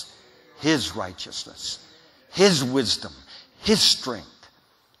His. His righteousness, His wisdom, His strength,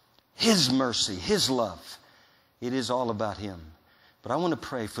 His mercy, His love. It is all about Him. But I want to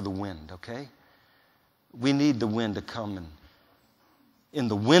pray for the wind, okay? We need the wind to come in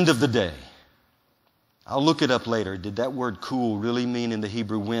the wind of the day. I'll look it up later. Did that word cool really mean in the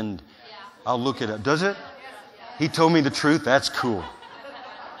Hebrew wind? I'll look it up. Does it? He told me the truth. That's cool.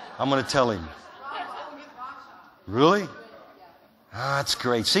 I'm going to tell him. Really? That's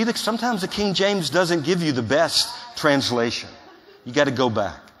great. See, sometimes the King James doesn't give you the best translation. You got to go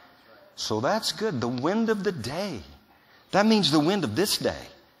back. So that's good. The wind of the day. That means the wind of this day.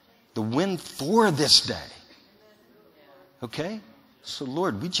 The wind for this day. Okay? So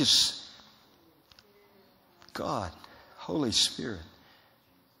Lord, God, Holy Spirit,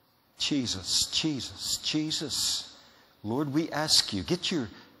 Jesus, Jesus, Jesus. Lord, we ask you, get your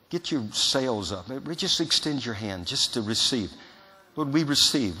sails up. Just extend your hand just to receive. Lord, we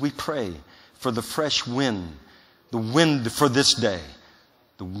receive. We pray for the fresh wind, the wind for this day,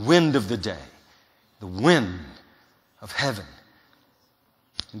 the wind of the day, the wind of heaven.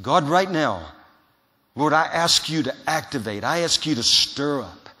 And God, right now, Lord, I ask you to activate. I ask you to stir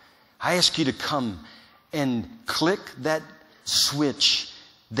up. I ask you to come and click that switch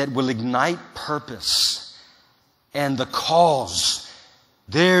that will ignite purpose and the cause.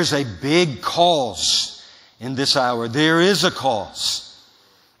 There's a big cause in this hour. There is a cause,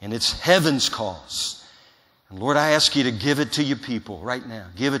 and it's heaven's cause. And Lord, I ask you to give it to your people right now.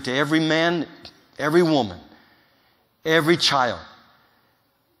 Give it to every man, every woman, every child,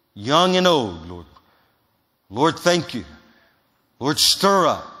 young and old, Lord. Lord, thank you. Lord, stir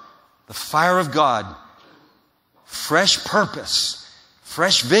up the fire of God, fresh purpose,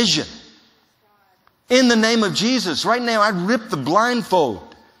 fresh vision. In the name of Jesus, right now, I rip the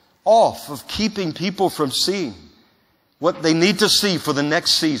blindfold off of keeping people from seeing what they need to see for the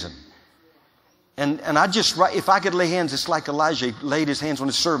next season. And if I could lay hands, it's like Elijah laid his hands on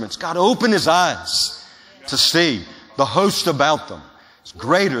his servants. God, open his eyes to see the host about them. It's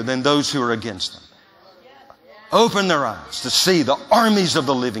greater than those who are against them. Open their eyes to see the armies of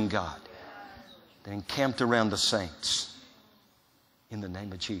the living God that encamped around the saints. In the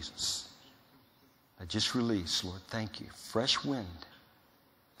name of Jesus. I just release, Lord, thank you. Fresh wind.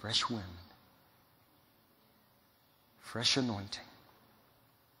 Fresh wind. Fresh anointing.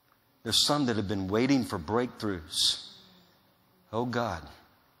 There's some that have been waiting for breakthroughs. Oh God.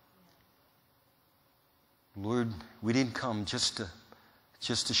 Lord, we didn't come just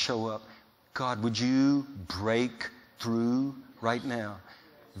to show up. God, would you break through right now?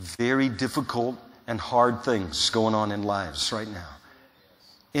 Very difficult and hard things going on in lives right now.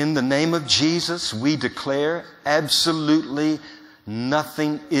 In the name of Jesus, we declare absolutely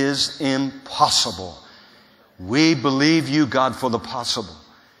nothing is impossible. We believe you, God, for the possible.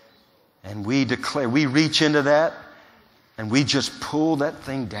 And we declare, we reach into that and we just pull that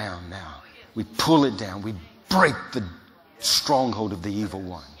thing down now. We pull it down. We break the stronghold of the evil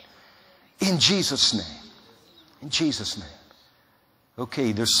one. In Jesus' name. In Jesus' name.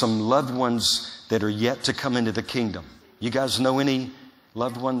 Okay, there's some loved ones that are yet to come into the kingdom. You guys know any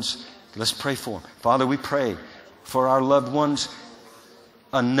loved ones? Let's pray for them. Father, we pray for our loved ones.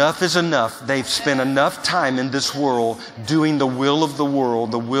 Enough is enough. They've spent enough time in this world doing the will of the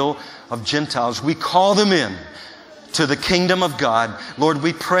world, the will of Gentiles. We call them in to the kingdom of God. Lord,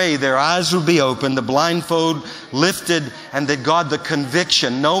 we pray their eyes will be open, the blindfold lifted, and that God, the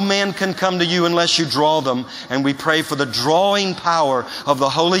conviction, no man can come to you unless you draw them. And we pray for the drawing power of the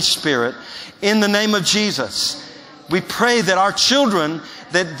Holy Spirit in the name of Jesus. We pray that our children,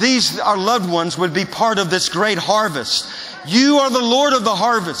 that our loved ones would be part of this great harvest. You are the Lord of the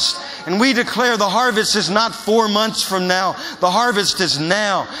harvest. And we declare the harvest is not 4 months from now. The harvest is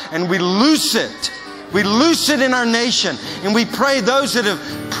now. And we loose it. We loose it in our nation. And we pray those that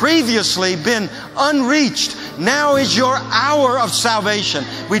have previously been unreached, now is your hour of salvation.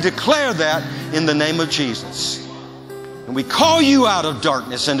 We declare that in the name of Jesus. And we call you out of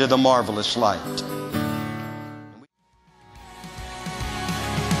darkness into the marvelous light.